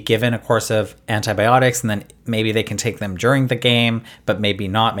be given a course of antibiotics and then maybe they can take them during the game, but maybe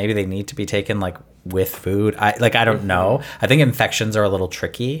not. Maybe they need to be taken like with food. I don't know. I think infections are a little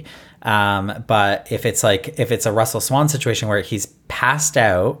tricky. But if it's a Russell Swan situation where he's passed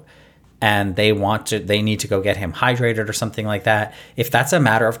out and they need to go get him hydrated or something like that, if that's a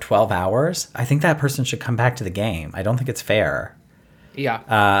matter of 12 hours, I think that person should come back to the game. I don't think it's fair.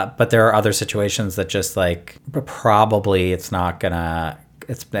 Yeah. But there are other situations that just probably it's not gonna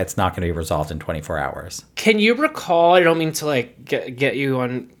be resolved in 24 hours. Can you recall, I don't mean to get you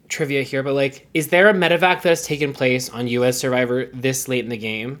on trivia here, but is there a medevac that has taken place on US Survivor this late in the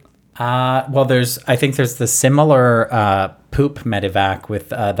game? Well, I think there's the similar poop medevac with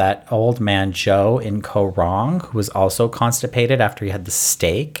that old man Joe in Koh Rong, who was also constipated after he had the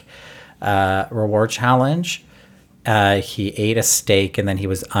steak reward challenge. He ate a steak and then he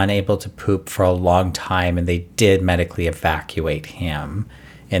was unable to poop for a long time, and they did medically evacuate him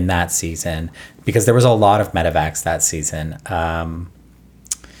in that season because there was a lot of medevacs that season.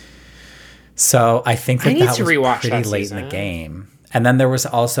 So I think that was pretty late in the game. And then there was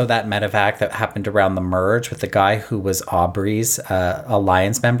also that medevac that happened around the merge with the guy who was Aubrey's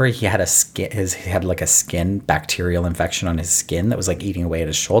alliance member. He had a skin bacterial infection on his skin that was eating away at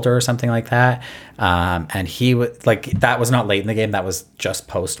his shoulder or something like that. And he was that was not late in the game. That was just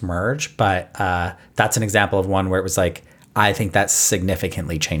post merge. But that's an example of one where it was I think that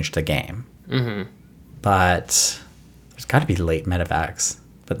significantly changed the game. Mm-hmm. But there's got to be late medevacs,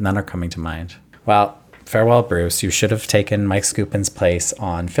 but none are coming to mind. Well, farewell, Bruce. You should have taken Mike Skupin's place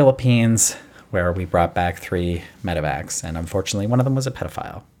on Philippines, where we brought back 3 medevacs, and unfortunately one of them was a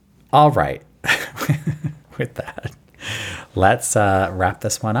pedophile. All right. With that, let's wrap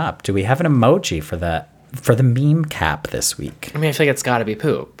this one up. Do we have an emoji for the meme cap this week? I mean, I feel like it's got to be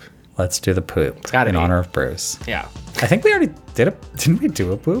poop. Let's do the poop It's gotta in be. honor of Bruce. Yeah. I think we already didn't we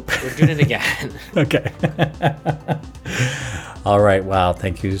do a boop? We're doing it again. Okay. All right. Well,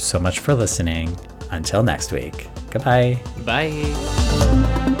 thank you so much for listening. Until next week. Goodbye. Bye.